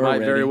 which it might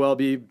very well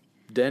be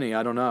Denny.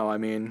 I don't know. I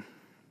mean...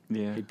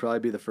 Yeah. He'd probably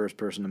be the first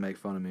person to make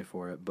fun of me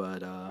for it,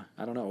 but I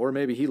don't know. Or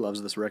maybe he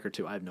loves this record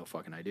too. I have no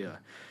fucking idea.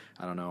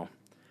 I don't know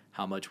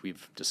how much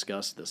we've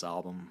discussed this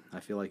album.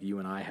 I feel like you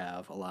and I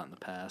have a lot in the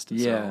past.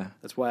 And so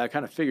that's why I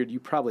kind of figured you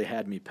probably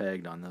had me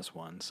pegged on this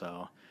one.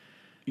 So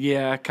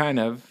yeah, kind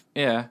of.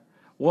 Yeah.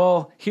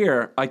 Well,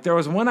 here, like there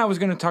was one I was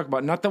going to talk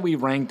about. Not that we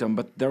ranked them,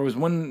 but there was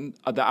one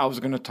that I was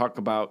going to talk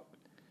about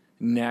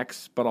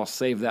next, but I'll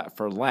save that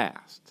for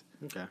last.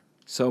 Okay.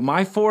 So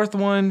my fourth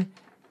one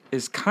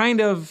is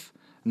kind of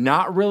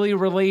not really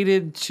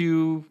related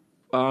to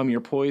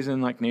your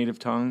Poison, like Native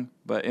Tongue,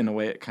 but in a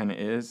way it kind of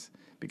is.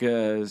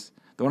 Because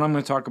the one I'm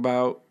going to talk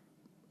about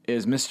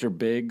is Mr.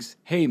 Big's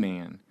Hey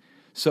Man.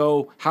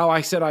 So how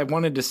I said I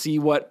wanted to see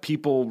what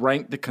people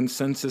ranked the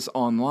consensus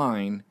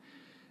online,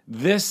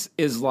 this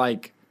is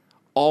like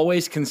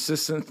always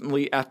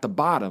consistently at the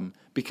bottom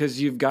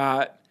because you've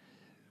got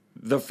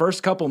the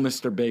first couple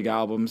Mr. Big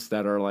albums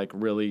that are like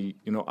really,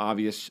 you know,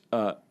 obvious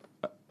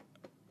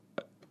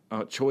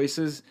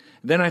choices.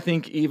 Then I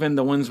think even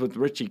the ones with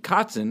Richie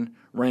Kotzen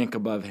rank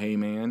above Hey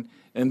Man.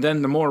 And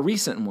then the more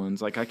recent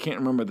ones, like I can't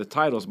remember the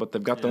titles, but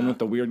they've got the one with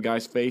the weird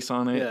guy's face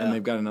on it, and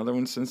they've got another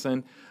one since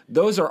then.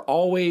 Those are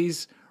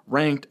always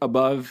ranked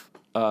above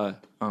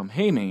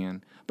Hey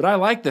Man. But I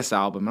like this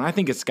album, and I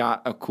think it's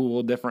got a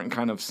cool, different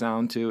kind of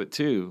sound to it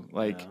too.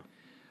 Like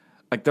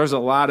there's a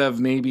lot of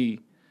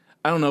maybe,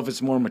 I don't know if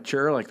it's more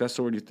mature, like that's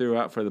the word you threw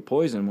out for the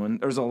Poison one.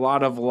 There's a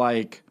lot of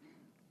like,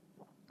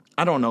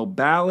 I don't know,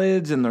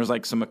 ballads, and there's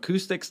like some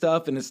acoustic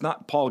stuff, and it's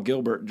not Paul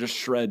Gilbert just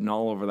shredding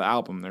all over the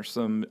album. There's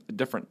some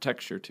different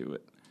texture to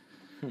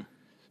it.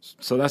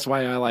 So that's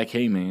why I like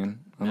Hey Man.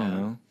 I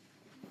don't know.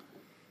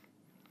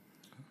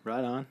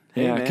 Right on.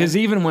 Yeah, because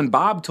even when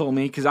Bob told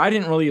me, because I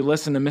didn't really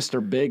listen to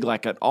Mr. Big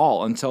like at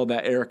all until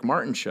that Eric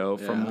Martin show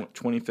from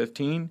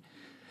 2015.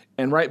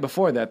 And right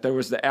before that, there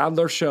was the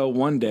Adler show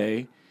one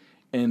day,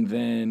 and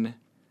then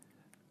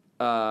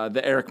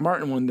the Eric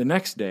Martin one the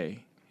next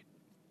day.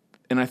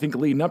 And I think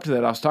leading up to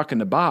that, I was talking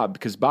to Bob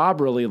because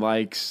Bob really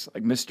likes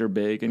like Mr.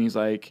 Big, and he's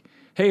like,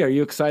 "Hey, are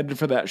you excited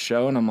for that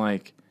show?" And I'm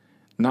like,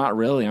 "Not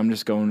really. I'm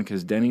just going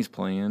because Denny's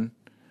playing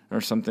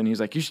or something." He's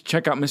like, "You should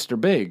check out Mr.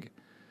 Big."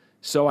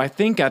 So I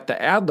think at the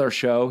Adler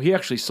show, he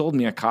actually sold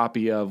me a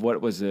copy of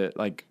what was it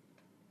like,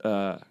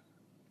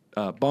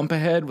 Bump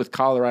Ahead with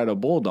Colorado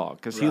Bulldog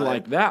because he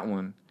liked that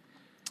one.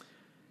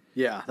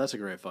 Yeah, that's a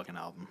great fucking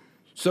album.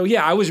 So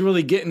yeah, I was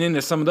really getting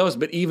into some of those,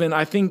 but even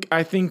I think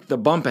the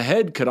Bump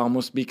Ahead could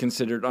almost be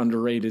considered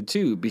underrated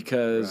too,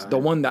 because the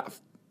one that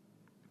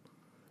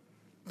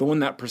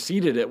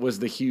preceded it was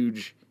the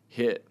huge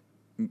hit.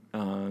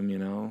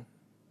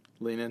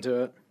 Lean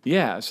into it.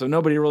 Yeah, so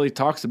nobody really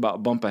talks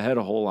about Bump Ahead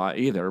a whole lot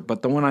either.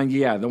 But the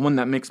one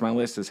that makes my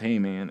list is Hey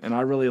Man, and I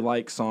really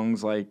like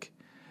songs like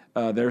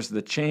There's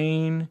the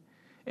Chain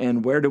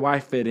and Where Do I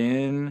Fit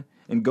In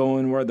and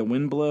Going Where the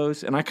Wind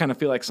Blows. And I kind of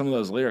feel like some of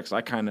those lyrics,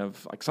 I kind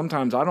of like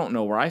sometimes I don't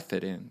know where I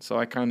fit in, so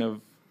I kind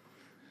of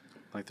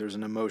like there's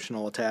an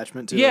emotional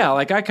attachment to it. Yeah,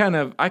 like I kind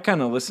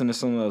of listen to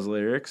some of those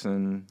lyrics,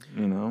 and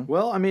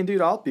Well, I mean,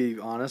 dude, I'll be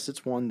honest.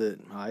 It's one that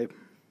I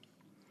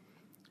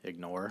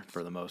ignore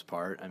for the most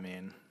part. I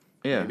mean,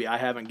 maybe I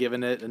haven't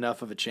given it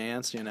enough of a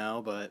chance,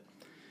 but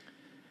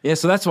yeah.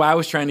 So that's why I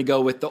was trying to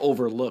go with the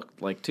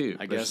overlooked, like too.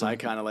 I guess I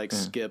kind of like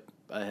skip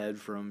ahead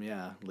from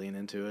lean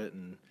into it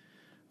and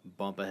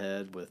bump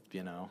ahead with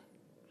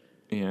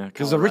Yeah,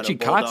 because the Richie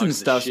Kotzen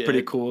stuff's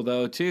pretty cool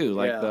though too.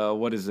 Like the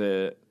what is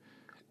it?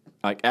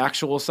 Like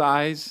Actual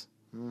Size.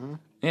 Mm-hmm.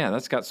 Yeah,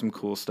 that's got some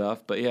cool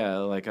stuff. But yeah,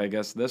 like I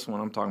guess this one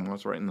I'm talking about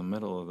is right in the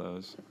middle of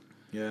those.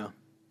 Yeah.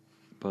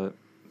 But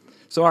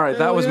so all right,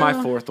 that was my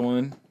fourth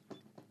one.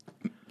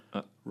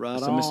 Right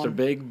so on. Mr.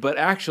 Big, but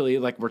actually,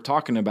 like we're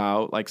talking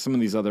about, like some of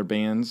these other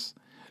bands,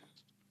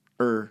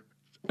 or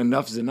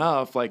Enough's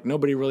Enough. Like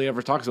nobody really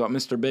ever talks about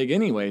Mr. Big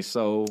anyway.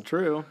 So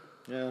true.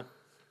 Yeah.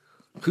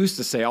 Who's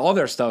to say? All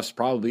their stuff's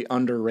probably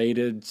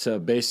underrated to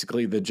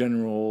basically the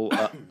general,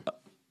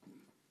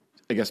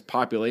 I guess,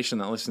 population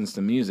that listens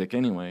to music,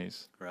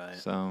 anyways. Right.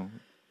 So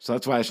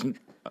that's why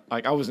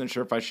I wasn't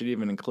sure if I should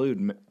even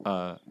include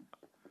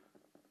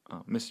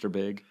Mr.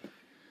 Big.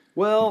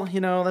 Well,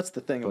 that's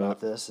the thing about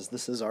this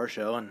is our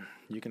show, and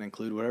you can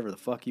include whatever the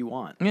fuck you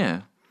want.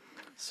 Yeah.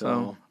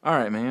 So all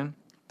right, man.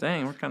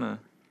 Dang, we're kind of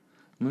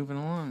moving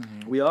along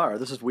here. We are.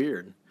 This is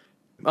weird.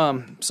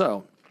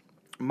 So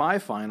my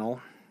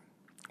final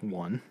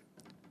one,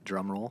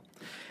 drum roll,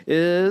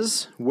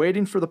 is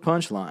Waiting for the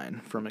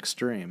Punchline from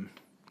Extreme.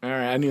 All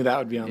right, I knew that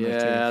would be on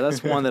there too. Yeah,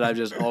 that's one that I've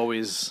just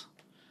always,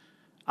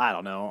 I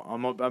don't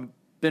know. I've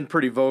been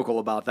pretty vocal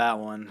about that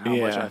one. How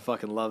much I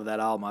fucking love that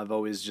album. I've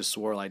always just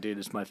swore like, dude,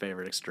 it's my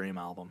favorite Extreme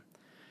album.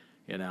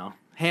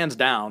 Hands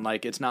down.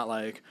 Like, it's not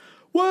like,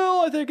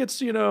 well, I think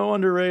it's,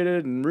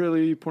 underrated and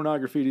really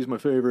Pornography's my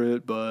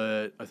favorite,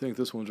 but I think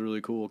this one's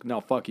really cool. No,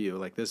 fuck you.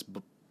 Like, this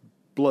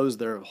blows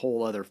their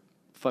whole other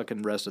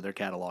fucking rest of their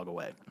catalog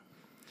away.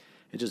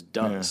 It just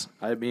does.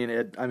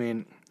 Yeah. I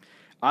mean,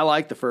 I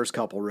like the first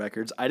couple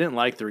records. I didn't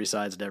like 3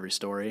 Sides to Every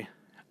Story.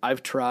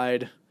 I've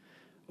tried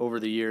over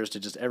the years to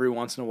just every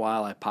once in a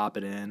while I pop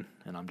it in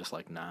and I'm just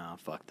like, nah,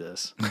 fuck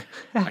this.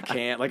 I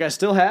can't. Like, I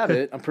still have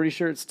it. I'm pretty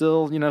sure it's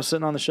still,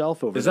 sitting on the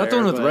shelf over there. Is that the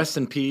one with Rest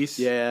in Peace?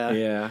 Yeah.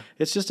 Yeah.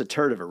 It's just a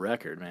turd of a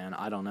record, man.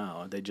 I don't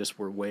know. They just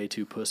were way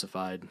too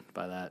pussified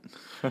by that.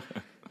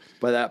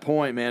 By that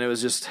point, man, it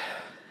was just,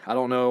 I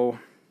don't know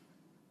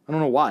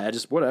why. I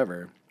just,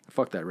 whatever.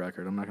 Fuck that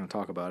record. I'm not going to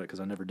talk about it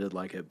because I never did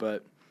like it.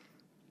 But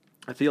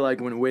I feel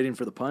like when Waiting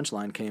for the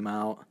Punchline came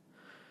out,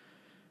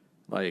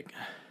 like,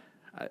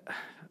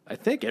 I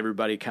think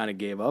everybody kind of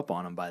gave up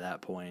on him by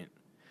that point,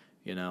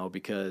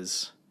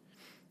 because,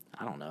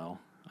 I don't know.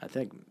 I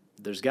think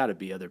there's got to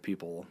be other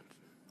people,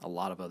 a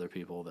lot of other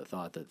people that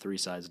thought that 3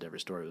 Sides to Every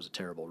Story was a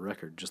terrible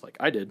record, just like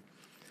I did.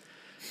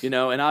 And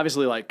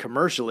obviously, like,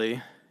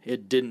 commercially,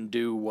 it didn't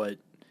do what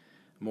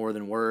More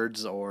Than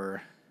Words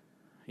or,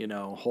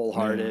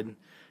 Wholehearted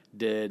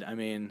did. I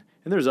mean,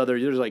 and there's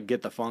like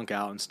Get the Funk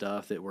Out and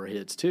stuff that were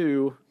hits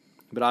too,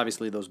 but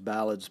obviously those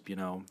ballads,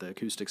 the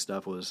acoustic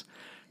stuff was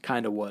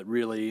kind of what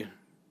really,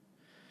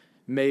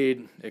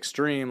 made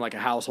Extreme like a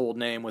household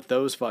name with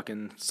those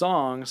fucking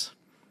songs.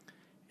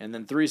 And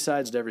then Three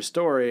Sides to Every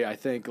Story, I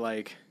think,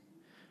 like,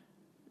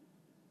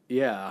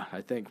 yeah,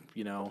 I think,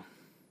 you know,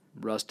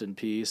 Rust in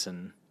Peace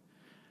and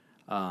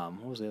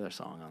what was the other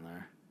song on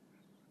there?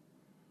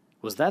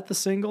 Was that the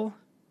single?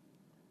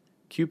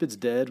 Cupid's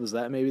Dead, was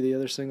that maybe the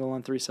other single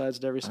on Three Sides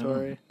to Every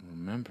Story? I don't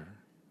remember.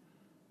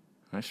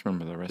 I just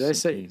remember the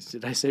rest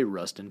Did I say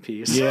Rust in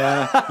Peace?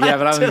 Yeah, yeah,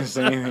 but I wasn't going to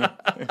say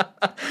anything.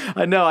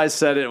 I know I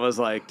said it, was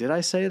like, did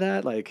I say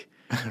that? Like,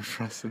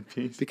 Rest in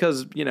peace.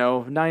 because, you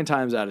know, 9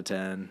 times out of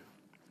 10,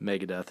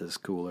 Megadeth is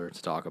cooler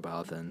to talk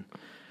about than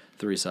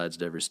Three Sides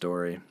to Every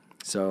Story.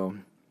 So,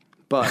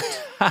 but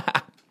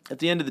at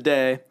the end of the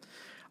day,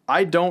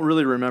 I don't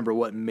really remember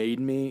what made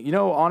me, you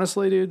know,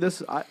 honestly, dude,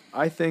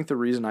 I think the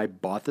reason I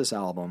bought this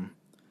album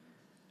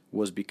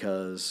was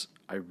because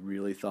I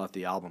really thought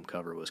the album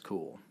cover was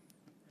cool.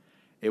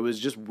 It was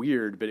just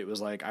weird, but it was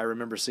like, I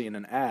remember seeing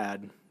an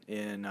ad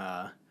in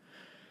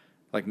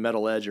like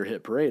Metal Edge or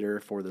Hit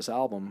Parader for this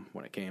album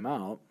when it came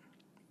out,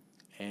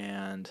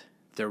 and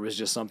there was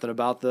just something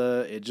about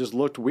it just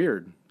looked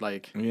weird.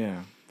 Like,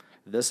 Yeah.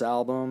 this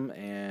album,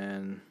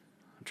 and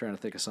I'm trying to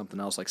think of something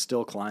else, like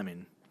Still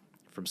Climbing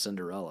from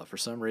Cinderella. For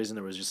some reason,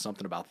 there was just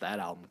something about that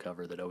album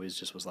cover that always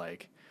just was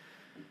like,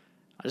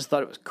 I just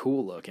thought it was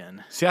cool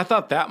looking. See, I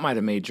thought that might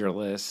have made your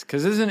list.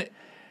 Because isn't it...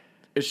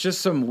 It's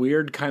just some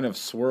weird kind of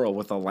swirl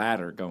with a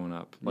ladder going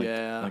up. Like,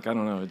 Yeah. Like, I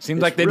don't know. It seems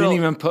It's like they real-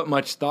 didn't even put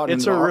much thought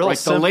it's into a art. real Like,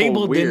 the simple,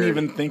 label didn't weird-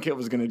 even think it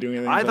was going to do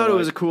anything. I so, thought it like-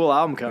 was a cool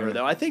album cover, Yeah.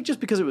 though. I think just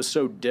because it was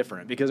so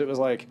different, because it was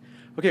like,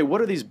 okay, what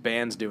are these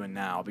bands doing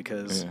now?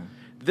 Because Yeah.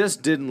 this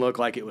didn't look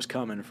like it was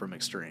coming from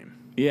Extreme.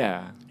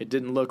 Yeah. It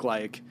didn't look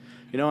like,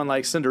 you know, and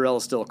like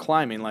Cinderella's Still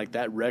Climbing, like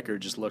that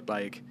record just looked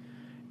like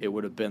it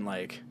would have been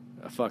like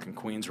a fucking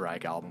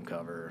Queensryche album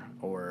cover,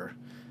 or,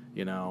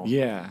 you know,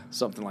 Yeah.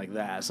 something like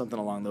that, something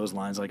along those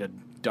lines, like a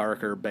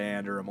darker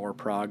band or a more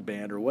prog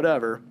band or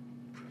whatever.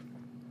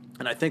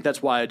 And I think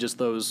that's why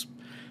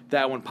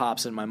that one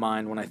pops in my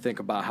mind when I think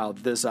about how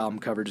this album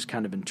cover just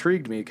kind of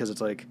intrigued me, because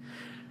it's like,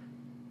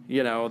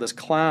 you know, this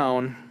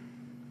clown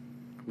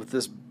with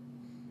this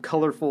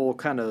colorful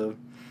kind of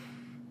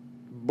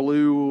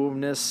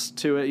blueness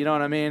to it, you know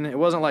what I mean? It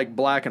wasn't like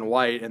black and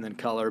white and then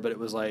color, but it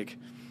was like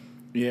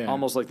Yeah.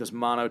 almost like this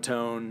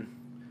monotone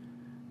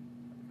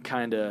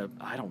kind of,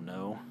 I don't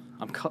know.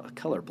 I'm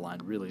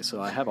colorblind, really,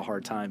 so I have a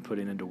hard time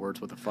putting into words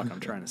what the fuck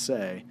I'm trying to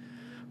say.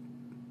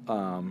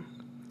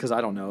 Because I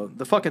don't know.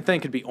 The fucking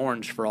thing could be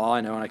orange for all I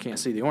know, and I can't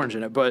see the orange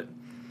in it. But,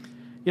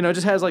 you know, it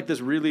just has like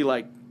this really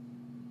like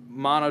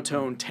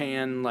monotone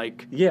tan,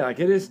 like, Yeah, like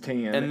it is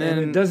tan. And then-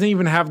 it doesn't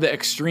even have the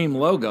Extreme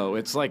logo.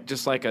 It's like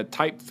just like a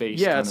typeface.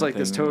 yeah, kind it's of like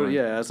this thing. total,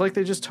 yeah, it's like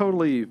they just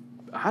totally,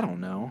 I don't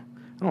know.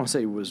 I don't want to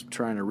say was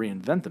trying to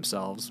reinvent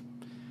themselves.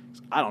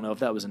 I don't know if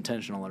that was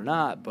intentional or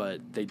not,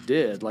 but they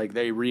did. Like,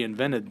 they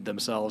reinvented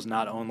themselves,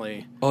 not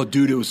only... Oh,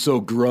 dude, it was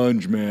so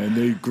grunge, man.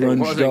 They It grunged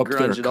wasn't up grunge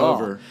their at all.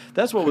 cover.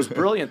 That's what was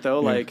brilliant,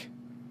 though. Yeah. Like,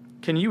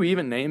 can you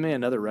even name me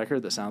another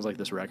record that sounds like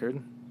this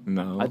record?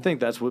 No. I think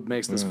that's what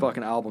makes this Yeah.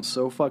 fucking album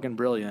so fucking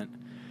brilliant.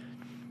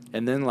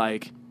 And then,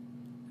 like,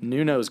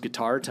 Nuno's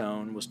guitar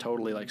tone was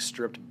totally, like,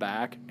 stripped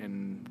back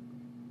and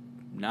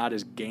not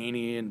as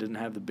gainy and didn't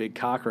have the big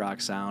cock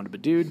rock sound.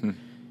 But, dude,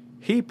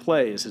 he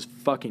plays his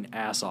fucking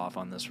ass off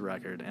on this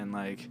record. And,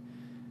 like,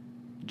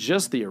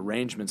 just the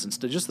arrangements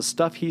and just the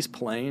stuff he's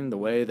playing, the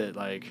way that,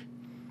 like,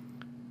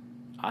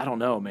 I don't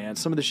know, man.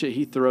 Some of the shit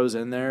he throws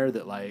in there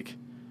that, like,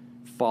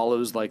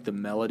 follows, like, the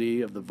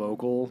melody of the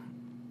vocal.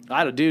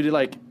 I don't, dude,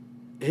 like,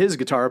 his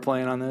guitar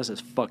playing on this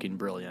is fucking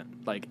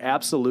brilliant. Like,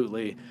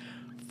 absolutely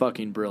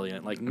fucking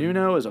brilliant. Like,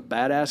 Nuno is a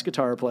badass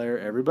guitar player.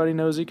 Everybody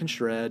knows he can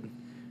shred,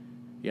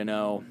 you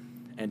know.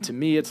 And to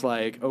me, it's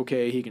like,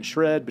 okay, he can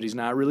shred, but he's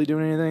not really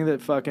doing anything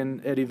that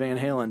fucking Eddie Van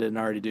Halen didn't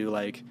already do,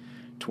 like,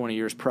 20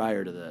 years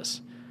prior to this.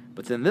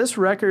 But then this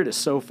record is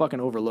so fucking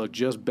overlooked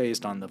just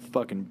based on the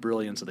fucking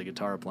brilliance of the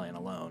guitar playing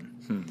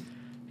alone.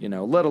 You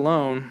know, let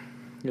alone,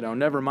 you know,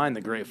 never mind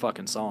the great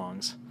fucking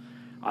songs.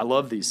 I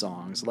love these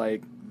songs.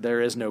 Like, There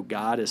Is No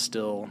God is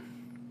still...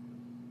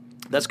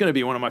 That's going to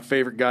be one of my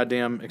favorite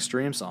goddamn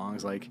Extreme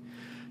songs. Like,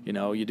 you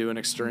know, you do an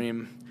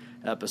Extreme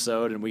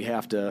episode and we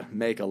have to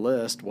make a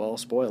list. Well,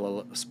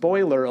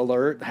 spoiler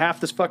alert, half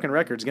this fucking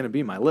record's going to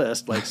be my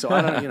list. Like, so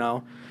I don't, you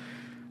know...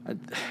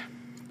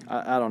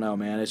 I don't know,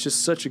 man. It's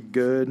just such a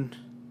good,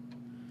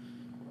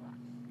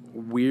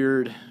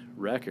 weird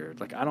record.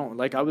 Like,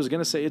 I was going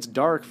to say it's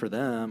dark for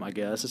them, I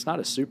guess. It's not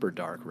a super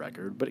dark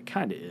record, but it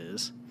kind of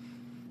is.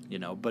 You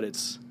know, but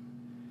it's,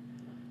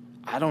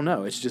 I don't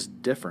know. It's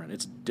just different.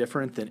 It's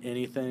different than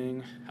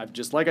anything. I've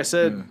just, like I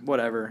said,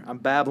 whatever. I'm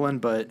babbling,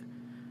 but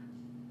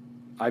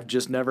I've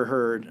just never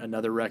heard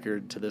another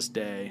record to this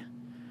day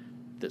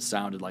that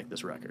sounded like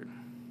this record.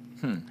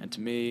 And to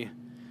me,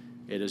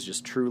 it is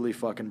just truly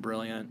fucking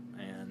brilliant,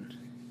 and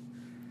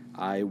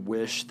I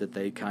wish that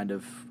they kind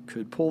of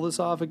could pull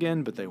this off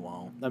again, but they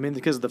won't. I mean,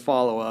 because the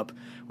follow-up,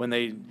 when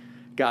they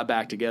got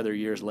back together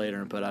years later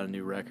and put out a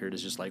new record,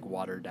 is just like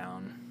watered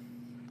down,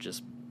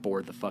 just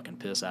bored the fucking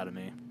piss out of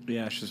me.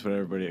 Yeah, it's just what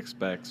everybody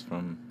expects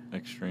from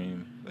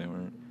Extreme. They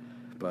weren't.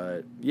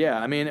 But yeah,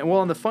 I mean,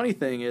 well, and the funny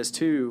thing is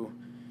too.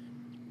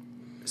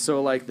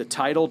 So like the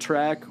title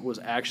track was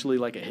actually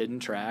like a hidden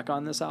track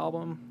on this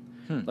album.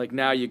 Like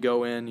now you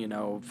go in, you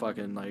know,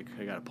 fucking like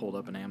I got it pulled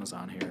up in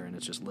Amazon here, and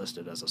it's just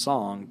listed as a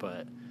song.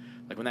 But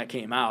like when that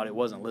came out, it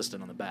wasn't listed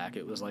on the back.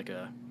 It was like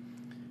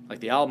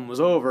the album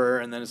was over,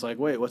 and then it's like,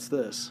 wait, what's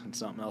this? And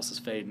something else is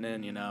fading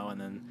in, you know, and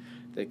then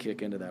they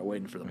kick into that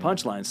waiting for the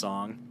punchline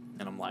song,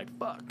 and I'm like,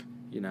 fuck,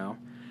 you know,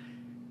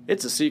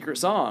 it's a secret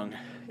song.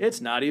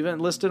 It's not even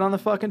listed on the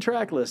fucking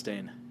track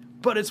listing,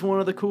 but it's one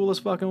of the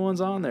coolest fucking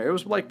ones on there. It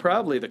was like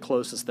probably the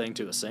closest thing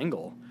to a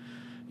single,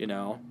 you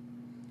know.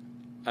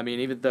 I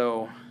mean, even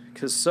though,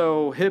 because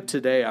So Hip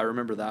Today, I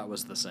remember that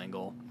was the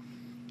single,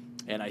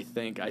 and I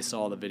think I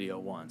saw the video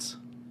once.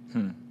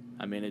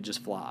 I mean, it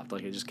just flopped.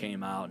 Like, it just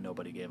came out, and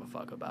nobody gave a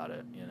fuck about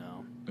it, you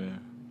know? Yeah.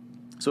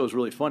 So it was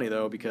really funny,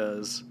 though,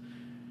 because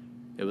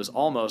it was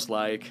almost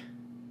like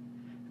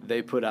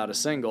they put out a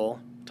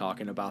single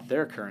talking about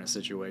their current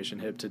situation,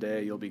 Hip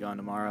Today, You'll Be Gone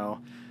Tomorrow,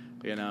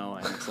 you know?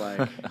 And it's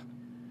like,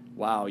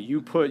 wow,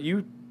 you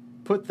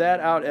put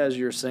that out as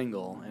your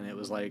single, and it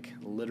was like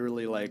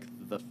literally like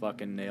the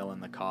fucking nail in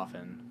the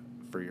coffin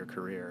for your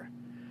career,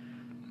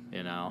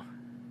 you know.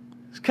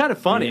 It's kind of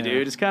funny,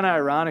 dude. It's kind of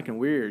ironic and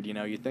weird, you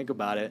know. You think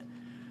about it,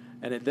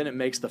 and then it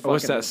makes the fucking.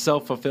 What's that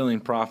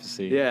self-fulfilling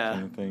prophecy?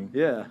 Kind of thing.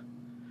 Yeah.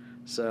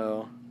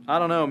 So I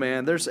don't know,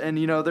 man. There's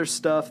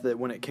stuff that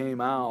when it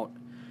came out,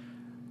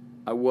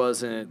 I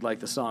wasn't like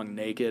the song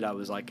 "Naked." I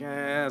was like,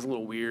 it's a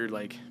little weird.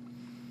 Like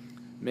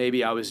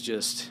maybe I was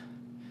just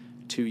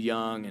too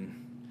young and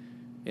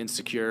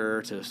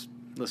insecure to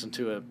listen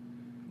to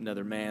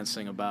another man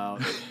sing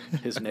about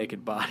his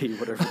naked body,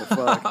 whatever the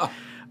fuck.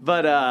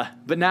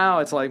 But now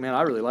it's like, man,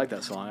 I really like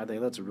that song. I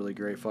think that's a really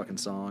great fucking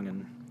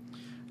song.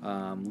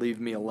 And Leave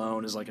Me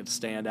Alone is like a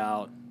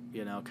standout,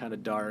 you know, kind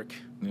of dark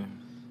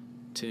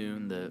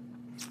tune that,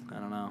 I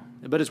don't know.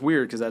 But it's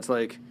weird because that's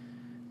like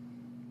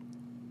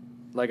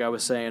I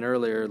was saying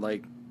earlier,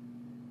 like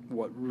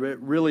what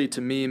really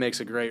to me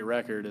makes a great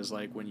record is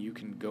like when you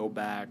can go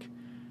back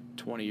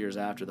 20 years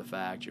after the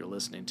fact, you're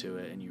listening to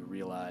it and you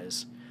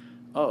realize,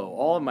 oh,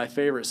 all of my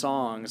favorite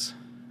songs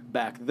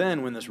back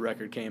then when this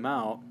record came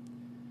out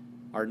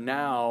are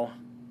now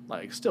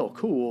like still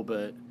cool,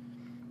 but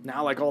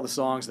now like all the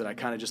songs that I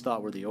kind of just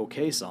thought were the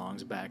okay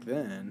songs back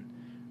then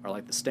are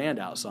like the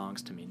standout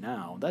songs to me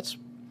now. That's,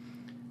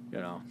 you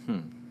know,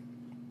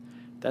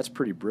 that's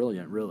pretty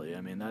brilliant, really.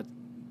 I mean, that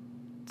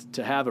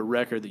to have a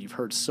record that you've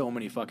heard so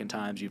many fucking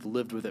times, you've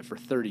lived with it for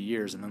 30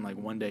 years, and then like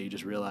one day you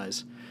just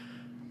realize,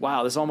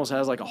 wow, this almost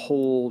has like a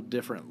whole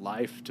different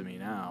life to me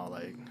now.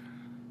 Like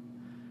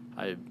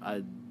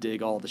I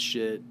dig all the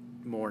shit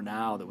more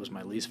now that was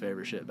my least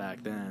favorite shit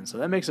back then. So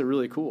that makes it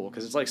really cool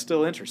because it's like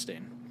still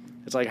interesting.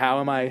 It's like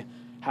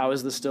how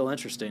is this still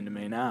interesting to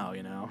me now,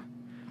 you know?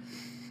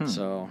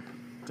 So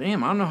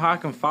damn, I don't know how I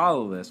can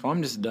follow this. Well,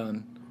 I'm just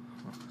done.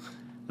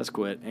 Let's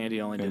quit.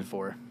 Andy only did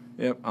 4.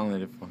 Yep, I only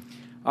did 4.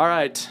 All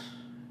right.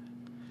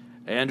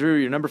 Andrew,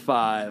 you're number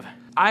 5.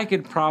 I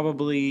could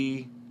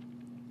probably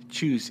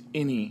choose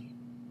any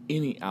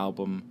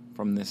album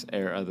from this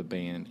era of the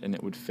band, and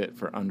it would fit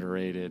for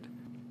underrated.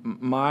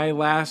 My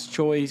last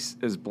choice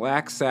is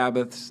Black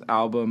Sabbath's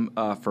album,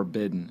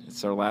 Forbidden.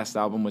 It's their last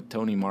album with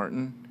Tony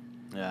Martin.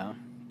 Yeah.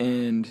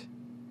 And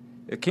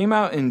it came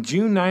out in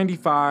June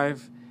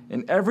 95,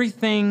 and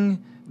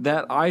everything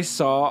that I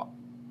saw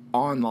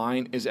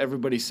online is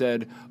everybody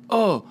said,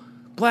 oh,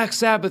 Black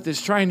Sabbath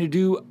is trying to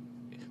do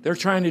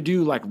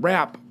like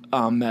rap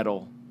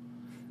metal.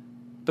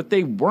 But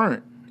they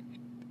weren't.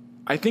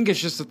 I think it's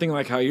just a thing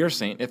like how you're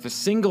saying. If a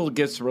single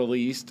gets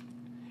released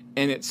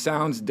and it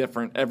sounds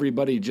different,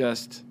 everybody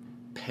just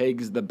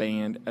pegs the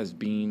band as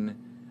being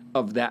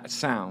of that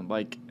sound.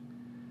 Like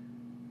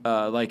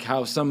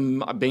how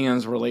some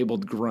bands were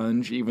labeled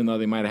grunge, even though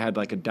they might have had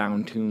like a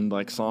down-tuned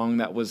like song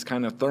that was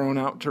kind of thrown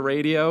out to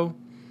radio.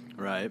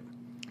 Right.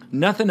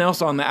 Nothing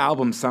else on the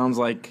album sounds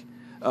like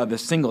the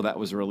single that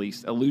was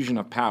released, Illusion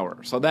of Power.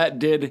 So that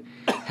did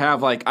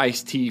have like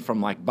Ice-T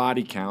from like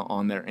Body Count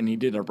on there, and he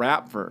did a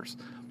rap verse.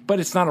 But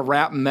it's not a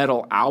rap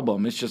metal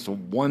album. It's just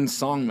one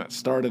song that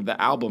started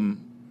the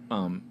album.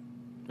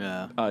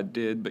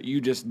 But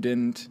you just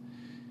didn't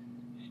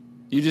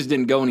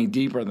go any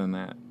deeper than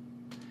that.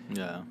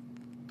 Yeah.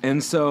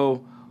 And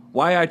so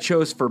why I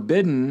chose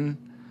Forbidden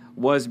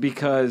was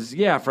because,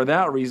 for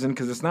that reason,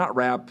 because it's not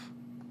rap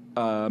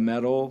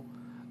metal.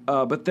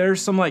 But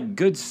there's some like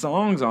good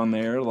songs on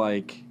there,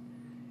 like,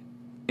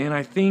 and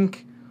I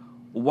think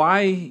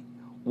why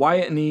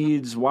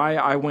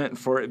I went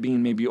for it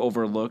being maybe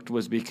overlooked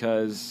was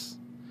because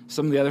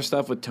some of the other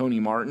stuff with Tony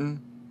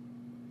Martin,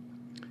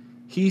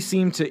 he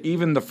seemed to,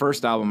 even the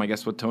first album, I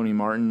guess, with Tony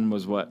Martin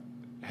was what,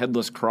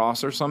 Headless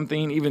Cross or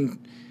something.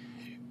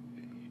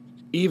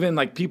 Even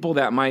like people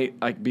that might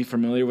like be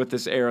familiar with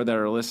this era that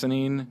are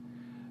listening,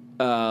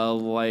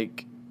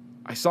 like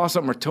I saw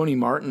something where Tony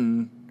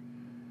Martin,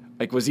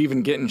 like was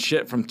even getting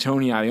shit from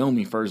Tony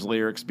Iommi for his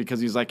lyrics because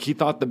he's like he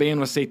thought the band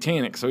was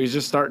satanic, so he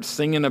just starts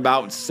singing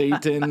about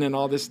Satan and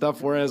all this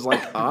stuff. Whereas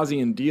like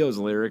Ozzy and Dio's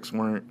lyrics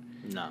weren't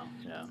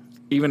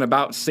even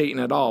about Satan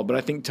at all. But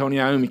I think Tony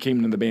Iommi came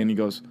into the band and he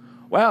goes,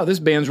 "Wow, this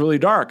band's really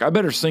dark. I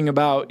better sing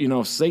about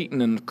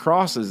Satan and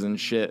crosses and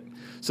shit."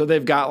 So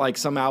they've got like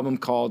some album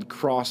called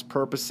Cross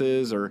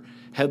Purposes or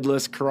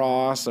Headless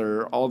Cross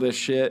or all this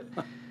shit.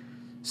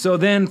 So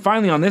then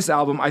finally on this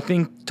album, I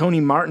think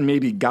Tony Martin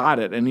maybe got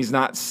it, and he's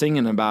not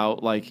singing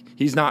about, like,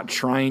 he's not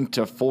trying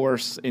to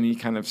force any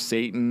kind of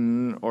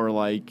Satan or,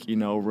 like,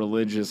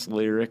 religious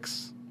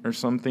lyrics or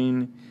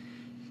something.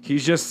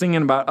 He's just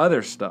singing about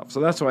other stuff.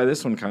 So that's why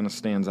this one kind of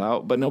stands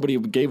out. But nobody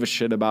gave a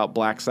shit about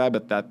Black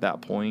Sabbath at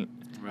that point.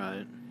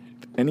 Right.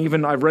 And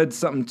even I've read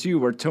something, too,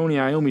 where Tony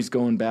Iommi's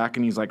going back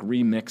and he's, like,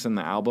 remixing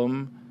the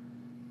album.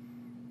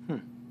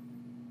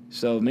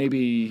 So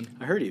maybe...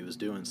 I heard he was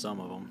doing some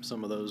of them,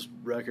 some of those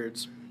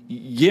records.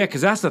 Yeah,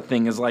 because that's the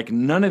thing, is like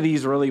none of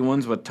these really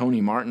ones with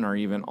Tony Martin are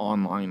even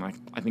online. Like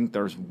I think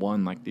there's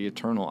one, like The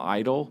Eternal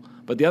Idol.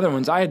 But the other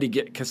ones, I had to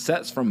get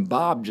cassettes from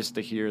Bob just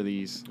to hear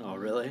these. Oh,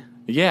 really?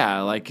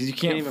 Yeah, like, because you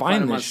can't even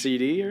find them this on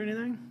CD or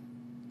anything?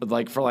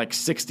 Like for like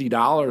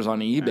 $60 on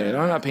eBay.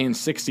 I'm not paying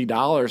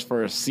 $60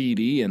 for a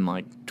CD in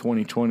like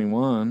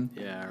 2021.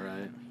 Yeah,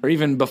 right. Or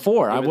even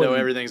before. Even though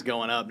everything's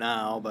going up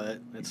now, but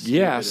it's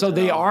so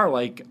they are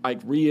like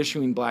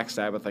reissuing Black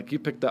Sabbath. Like you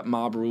picked up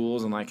Mob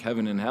Rules and like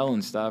Heaven and Hell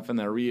and stuff, and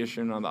they're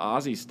reissuing on the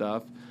Ozzy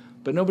stuff.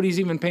 But nobody's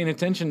even paying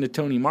attention to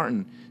Tony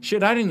Martin.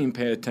 Shit, I didn't even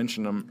pay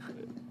attention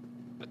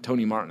to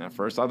Tony Martin at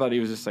first. I thought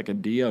he was just like a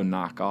Dio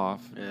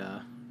knockoff.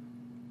 Yeah.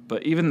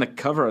 But even the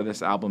cover of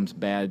this album's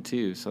bad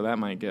too, so that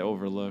might get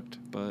overlooked.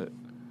 But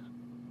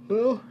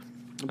well,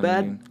 a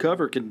bad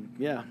cover can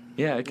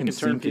it can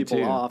turn people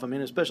too. off. I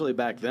mean, especially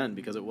back then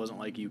because it wasn't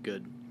like you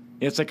could.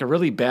 It's like a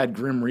really bad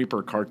Grim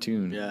Reaper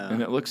cartoon. Yeah.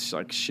 And it looks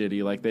like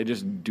shitty. Like they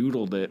just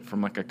doodled it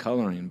from like a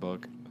coloring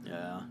book.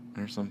 Yeah.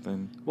 Or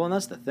something. Well, and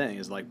that's the thing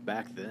is like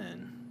back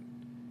then,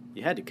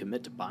 you had to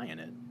commit to buying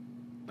it.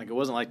 Like it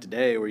wasn't like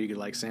today where you could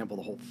like sample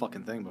the whole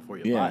fucking thing before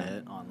you buy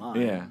it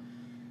online. Yeah.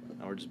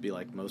 Or just be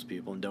like most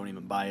people and don't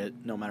even buy it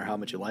no matter how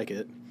much you like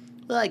it.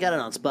 Well, I got it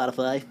on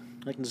Spotify.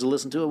 I can just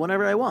listen to it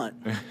whenever I want.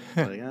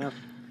 Like,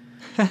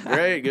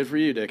 great, good for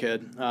you,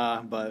 dickhead.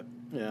 But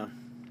yeah.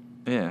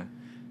 Yeah.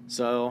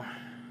 So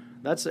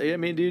that's, I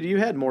mean, dude, you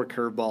had more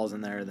curveballs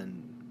in there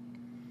than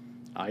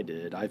I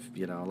did. Like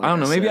I don't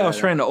know. Maybe I was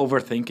trying to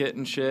overthink it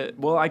and shit.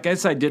 Well, I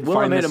guess I did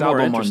find this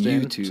album on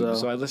YouTube,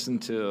 so I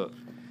listened to.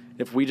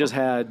 If we just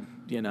had,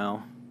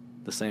 the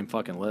same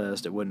fucking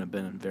list, it wouldn't have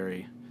been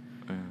very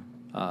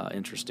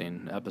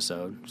interesting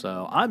episode.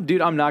 So I'm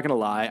not gonna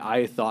lie.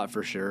 I thought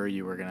for sure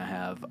you were gonna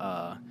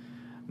have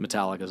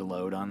Metallica's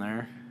Load on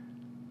there.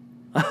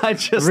 I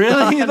just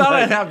really you thought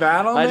I'd have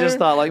that on there? I just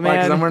thought like,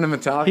 man, 'cause I'm wearing a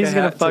Metallica. He's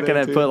gonna fucking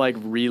have put like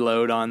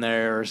Reload on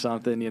there or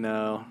something,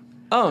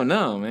 Oh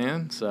no,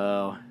 man.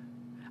 So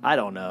I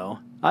don't know.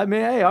 I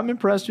mean, hey, I'm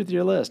impressed with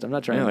your list. I'm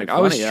not trying to make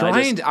fun of you.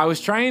 I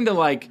was trying to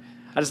like.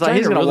 I just thought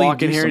he's going to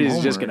walk in here and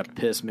he's just going to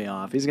piss me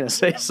off. He's going to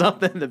say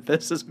something that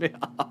pisses me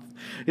off.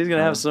 He's going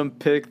to have some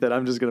pick that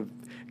I'm just going to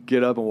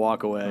get up and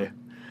walk away.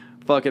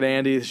 Fucking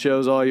Andy, the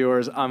show's all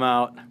yours. I'm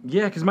out.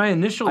 Yeah, because my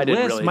initial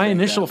list, my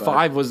initial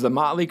 5 was the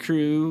Motley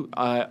Crue,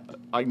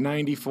 like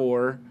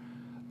 94.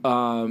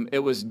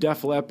 It was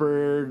Def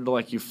Leppard,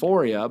 like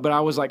Euphoria. But I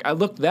was like, I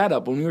looked that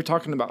up when we were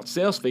talking about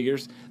sales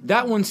figures.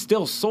 That one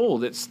still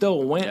sold. It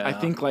still went. I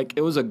think like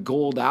it was a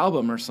gold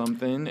album or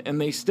something,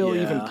 and they still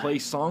even play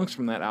songs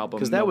from that album.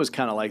 Because that was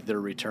kind of like their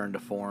return to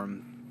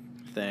form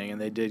thing, and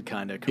they did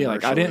kind of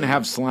like I didn't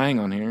have slang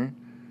on here.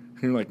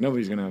 You're like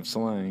nobody's gonna have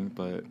slang,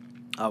 but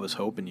I was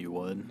hoping you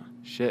would.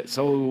 Shit.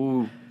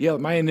 So yeah,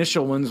 my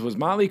initial ones was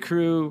Motley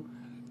Crue,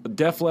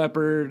 Def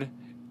Leppard,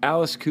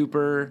 Alice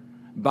Cooper,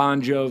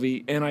 Bon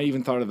Jovi, and I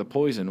even thought of the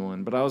Poison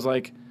one. But I was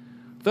like,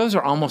 those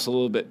are almost a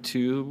little bit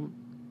too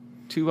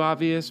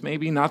obvious,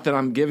 maybe. Not that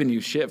I'm giving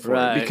you shit for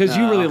it, because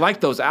you really like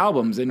those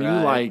albums, and you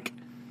like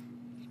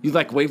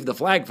waved the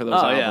flag for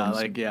those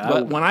albums.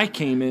 But when I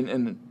came in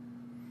and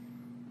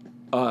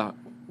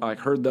I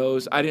heard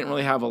those, I didn't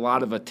really have a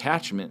lot of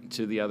attachment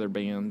to the other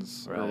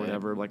bands or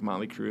whatever, like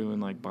Motley Crue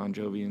and like Bon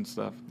Jovi and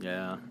stuff.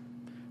 Yeah.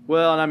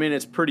 Well, and I mean,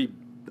 it's pretty,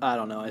 I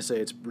don't know, I say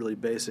it's really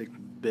basic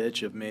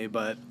bitch of me,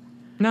 but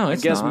no,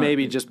 it's I guess not.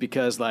 maybe just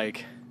because,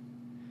 like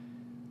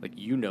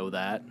you know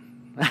that.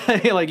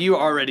 Like, you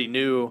already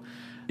knew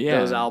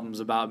those albums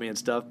about me and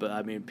stuff, but,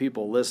 I mean,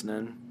 people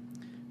listening,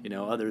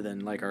 other than,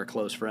 like, our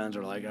close friends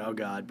are like, oh,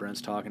 God,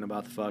 Brent's talking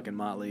about the fucking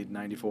Motley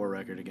 94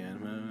 record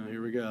again.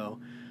 Here we go.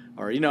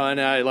 Or, and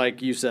I,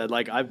 like you said,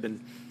 like, I've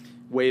been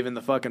waving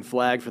the fucking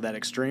flag for that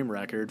Extreme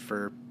record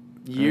for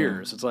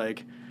years. It's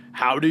like,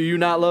 how do you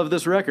not love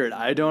this record?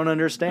 I don't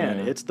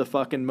understand. It's the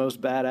fucking most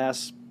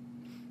badass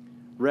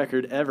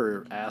record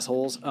ever,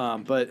 assholes.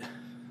 But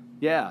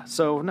yeah,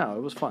 so no,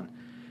 it was fun.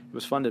 It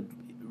was fun to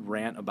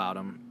rant about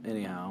them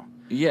anyhow.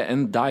 Yeah,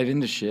 and dive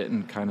into shit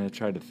and kind of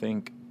try to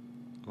think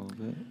a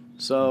little bit.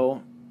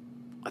 So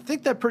I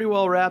think that pretty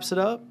well wraps it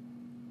up.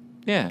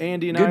 Yeah.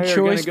 Andy and Good I are choice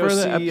going to go for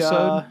the see.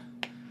 episode.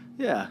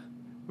 Yeah,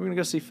 we're going to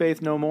go see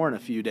Faith No More in a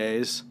few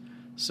days.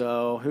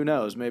 So who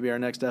knows? Maybe our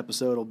next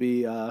episode will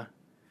be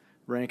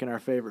ranking our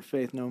favorite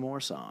Faith No More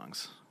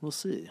songs. We'll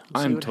see.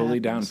 We'll see I'm what totally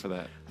down happens. for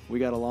that. We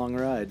got a long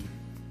ride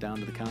down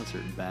to the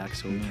concert and back,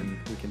 so we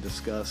can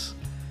discuss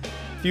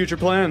future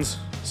plans.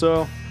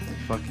 So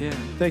Fuck yeah.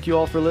 thank you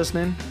all for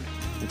listening.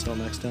 Until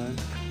next time.